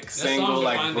dope like single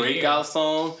like breakout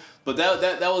song, but that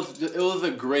was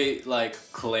a great like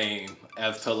claim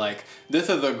as to like this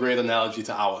is a great analogy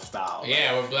to our style.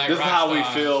 Yeah, we're black. This rock is how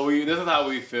stars. This is how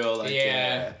we feel. Like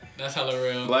yeah, that's hella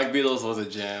real. Black Beatles was a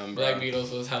jam. Bro. Black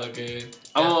Beatles was hella good.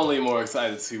 I'm only more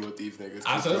excited to see what these niggas.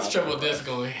 So this triple disc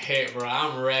gonna hit, bro.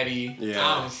 I'm ready. Yeah.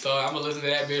 I'm gonna listen to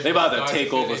that bitch. They about to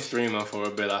take over streaming for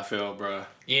a bit. I feel, bro.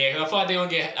 Yeah, cause I feel like they gonna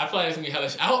get. I feel like there's gonna be hella.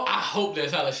 I hope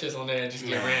there's hella shits on there that just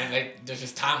get ran. Like they're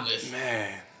just timeless.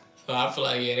 Man. So I feel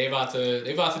like they about to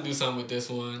do something with this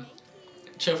one.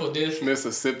 Triple disc.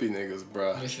 Mississippi niggas,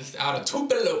 bro. Out of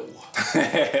Tupelo.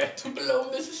 Tupelo,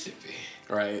 Mississippi.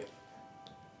 Right.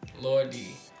 Lord D.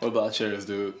 What about yours,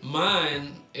 dude?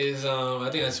 Mine is I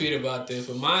think I tweeted about this,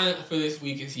 but mine for this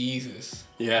week is Yeezus.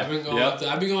 Yeah.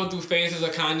 I've been going through phases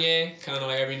of Kanye, kind of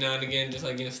like every now and again, just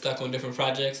like getting stuck on different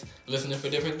projects, listening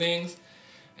for different things.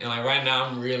 And like right now,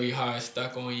 I'm really hard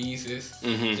stuck on Yeezus.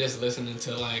 Mm-hmm. Just listening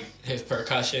to like his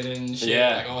percussion and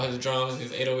shit, like all his drums,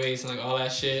 his 808s, and like all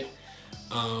that shit.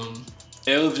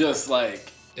 It was just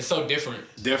like it's so different.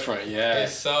 Different, yeah.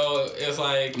 It's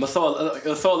like it was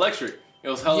so electric. It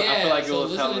was hella. Yeah, I feel like it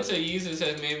was listening hella. to Yeezus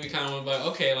has made me kind of like,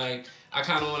 okay, like I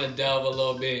kind of want to delve a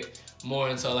little bit more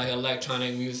into like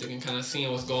electronic music and kind of seeing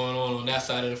what's going on that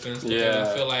side of the fence. Because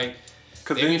I feel like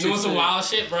they be doing some wild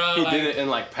shit, bro. He like, did it in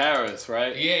like Paris,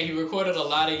 right? Yeah, he recorded a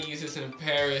lot of Yeezus in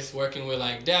Paris, working with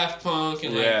like Daft Punk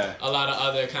and like a lot of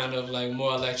other kind of like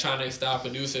more electronic style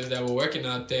producers that were working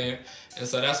out there. And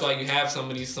so that's why you have some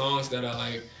of these songs that are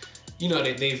like, you know,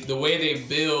 they the way they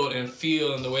build and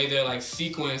feel and the way they're like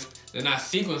sequenced. They're not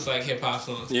sequenced like hip hop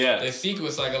songs. Yeah. They're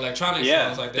sequenced like electronic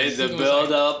songs. Like they build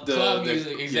like up the club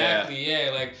music. Exactly. Yeah.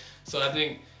 Yeah. Like so, I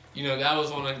think that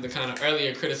was one of the kind of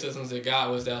earlier criticisms it got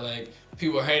was that like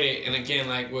people hate it, and again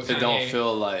like with Kanye, it don't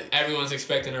feel like everyone's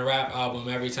expecting a rap album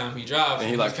every time he drops.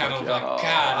 And he like kind of like, God,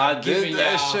 I did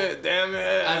that shit. Damn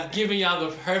it! I've given y'all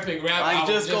the perfect rap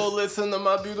album. Just go listen to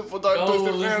my beautiful dark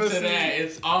twisted fantasy. To that.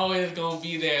 It's always gonna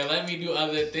be there. Let me do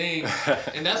other things,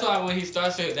 and that's why when he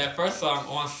starts with that first song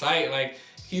On Sight, like.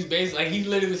 He's basically like he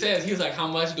literally says he's like, how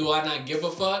much do I not give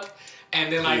a fuck?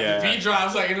 And then like the beat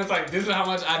drops like, and it's like, this is how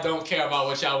much I don't care about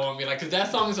what y'all want me like, cause that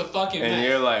song is a fucking mess. And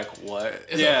you're like, what?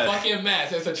 It's a fucking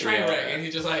mess. It's a train wreck, and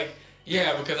he's just like,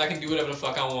 yeah, because I can do whatever the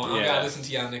fuck I want. I don't gotta listen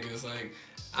to y'all niggas. Like,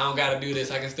 I don't gotta do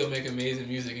this. I can still make amazing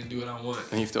music and do what I want.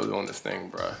 And he's still doing this thing,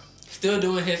 bro. Still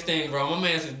doing his thing, bro. My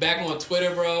man's is back on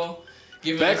Twitter, bro.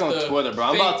 Back on Twitter,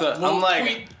 bro.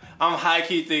 I'm high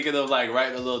key thinking of like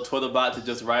writing a little Twitter bot to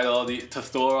just to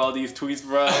store all these tweets,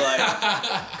 bro. Like,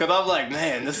 cause I'm like,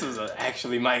 man, this is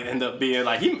actually might end up being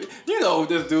like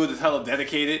this dude is hella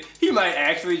dedicated. He might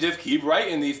actually just keep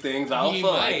writing these things out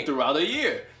for like throughout a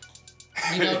year.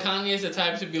 Kanye's the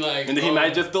type to be like, and then he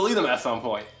might just delete them at some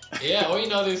point. Yeah,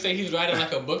 or they say he's writing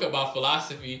like a book about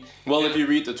philosophy. Well, if you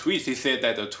read the tweets, he said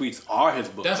that the tweets are his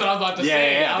book. That's what I was about to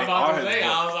say.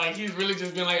 I was like, he's really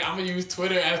just been like, I'm gonna use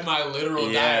Twitter as my literal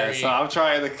diary. So I'm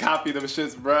trying to copy them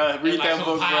shits, bruh. Read that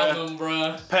book,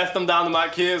 bruh. Pass them down to my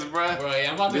kids, bruh. Bruh,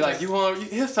 yeah, I'm about to be like,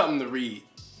 here's something to read.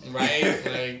 Right?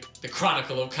 Like, the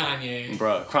Chronicle of Kanye.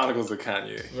 Bruh, Chronicles of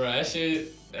Kanye. Bruh, that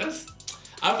shit,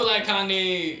 I feel like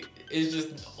Kanye is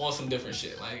just on some different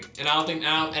shit, like, and I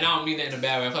don't mean that in a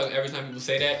bad way. I feel like every time people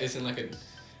say that, it's in like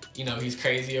he's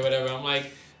crazy or whatever. I'm like,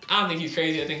 I don't think he's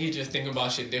crazy. I think he's just thinking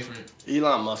about shit different.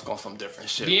 Elon Musk on some different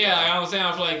shit. Yeah, you know what I'm saying?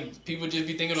 I feel like people just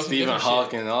be thinking on some different shit. Stephen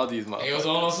Hawking, all these motherfuckers. They was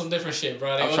on some different shit,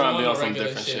 bro. I'm trying to be on some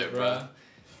different shit, bro.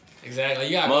 Exactly.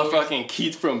 Yeah. Motherfucking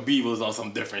Keith from B was on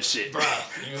some different shit, bro.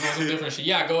 He was on some different shit.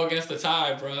 Yeah, go against the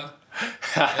tide, bro.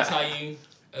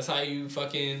 That's how you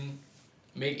fucking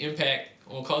make impact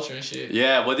on culture and shit.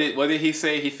 Yeah, what did he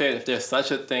say? He said if there's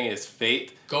such a thing as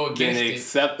fate, go against it.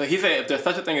 Accept it. He said if there's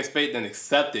such a thing as fate, then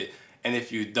accept it. And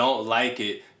if you don't like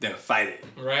it, then fight it.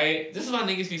 Right? This is why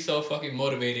niggas be so fucking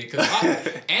motivated. Because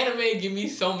anime give me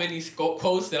so many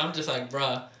quotes that I'm just like,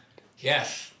 bruh,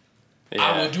 yes. Yeah.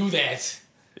 I will do that.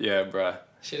 Yeah, bruh.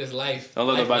 Shit is life. Don't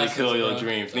let life nobody lessons, kill your bruh.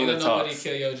 dreams. Don't let nobody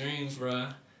kill your dreams,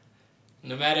 bruh.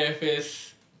 No matter if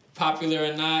it's popular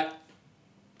or not,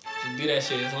 just do that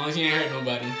shit. As long as you ain't hurt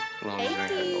nobody. As long as you ain't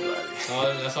hurt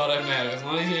nobody. That's all that matters. As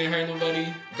long as you ain't hurt nobody,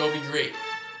 go be great.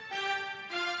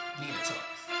 Nina talks.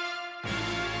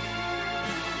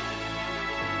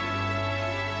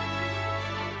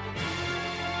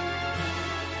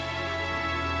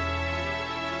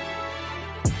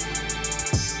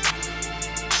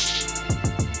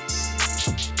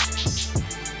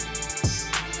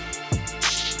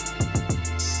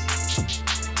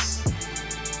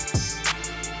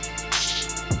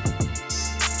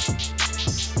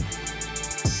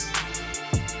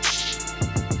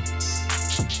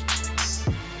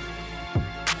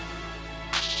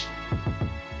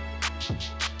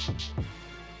 Peace.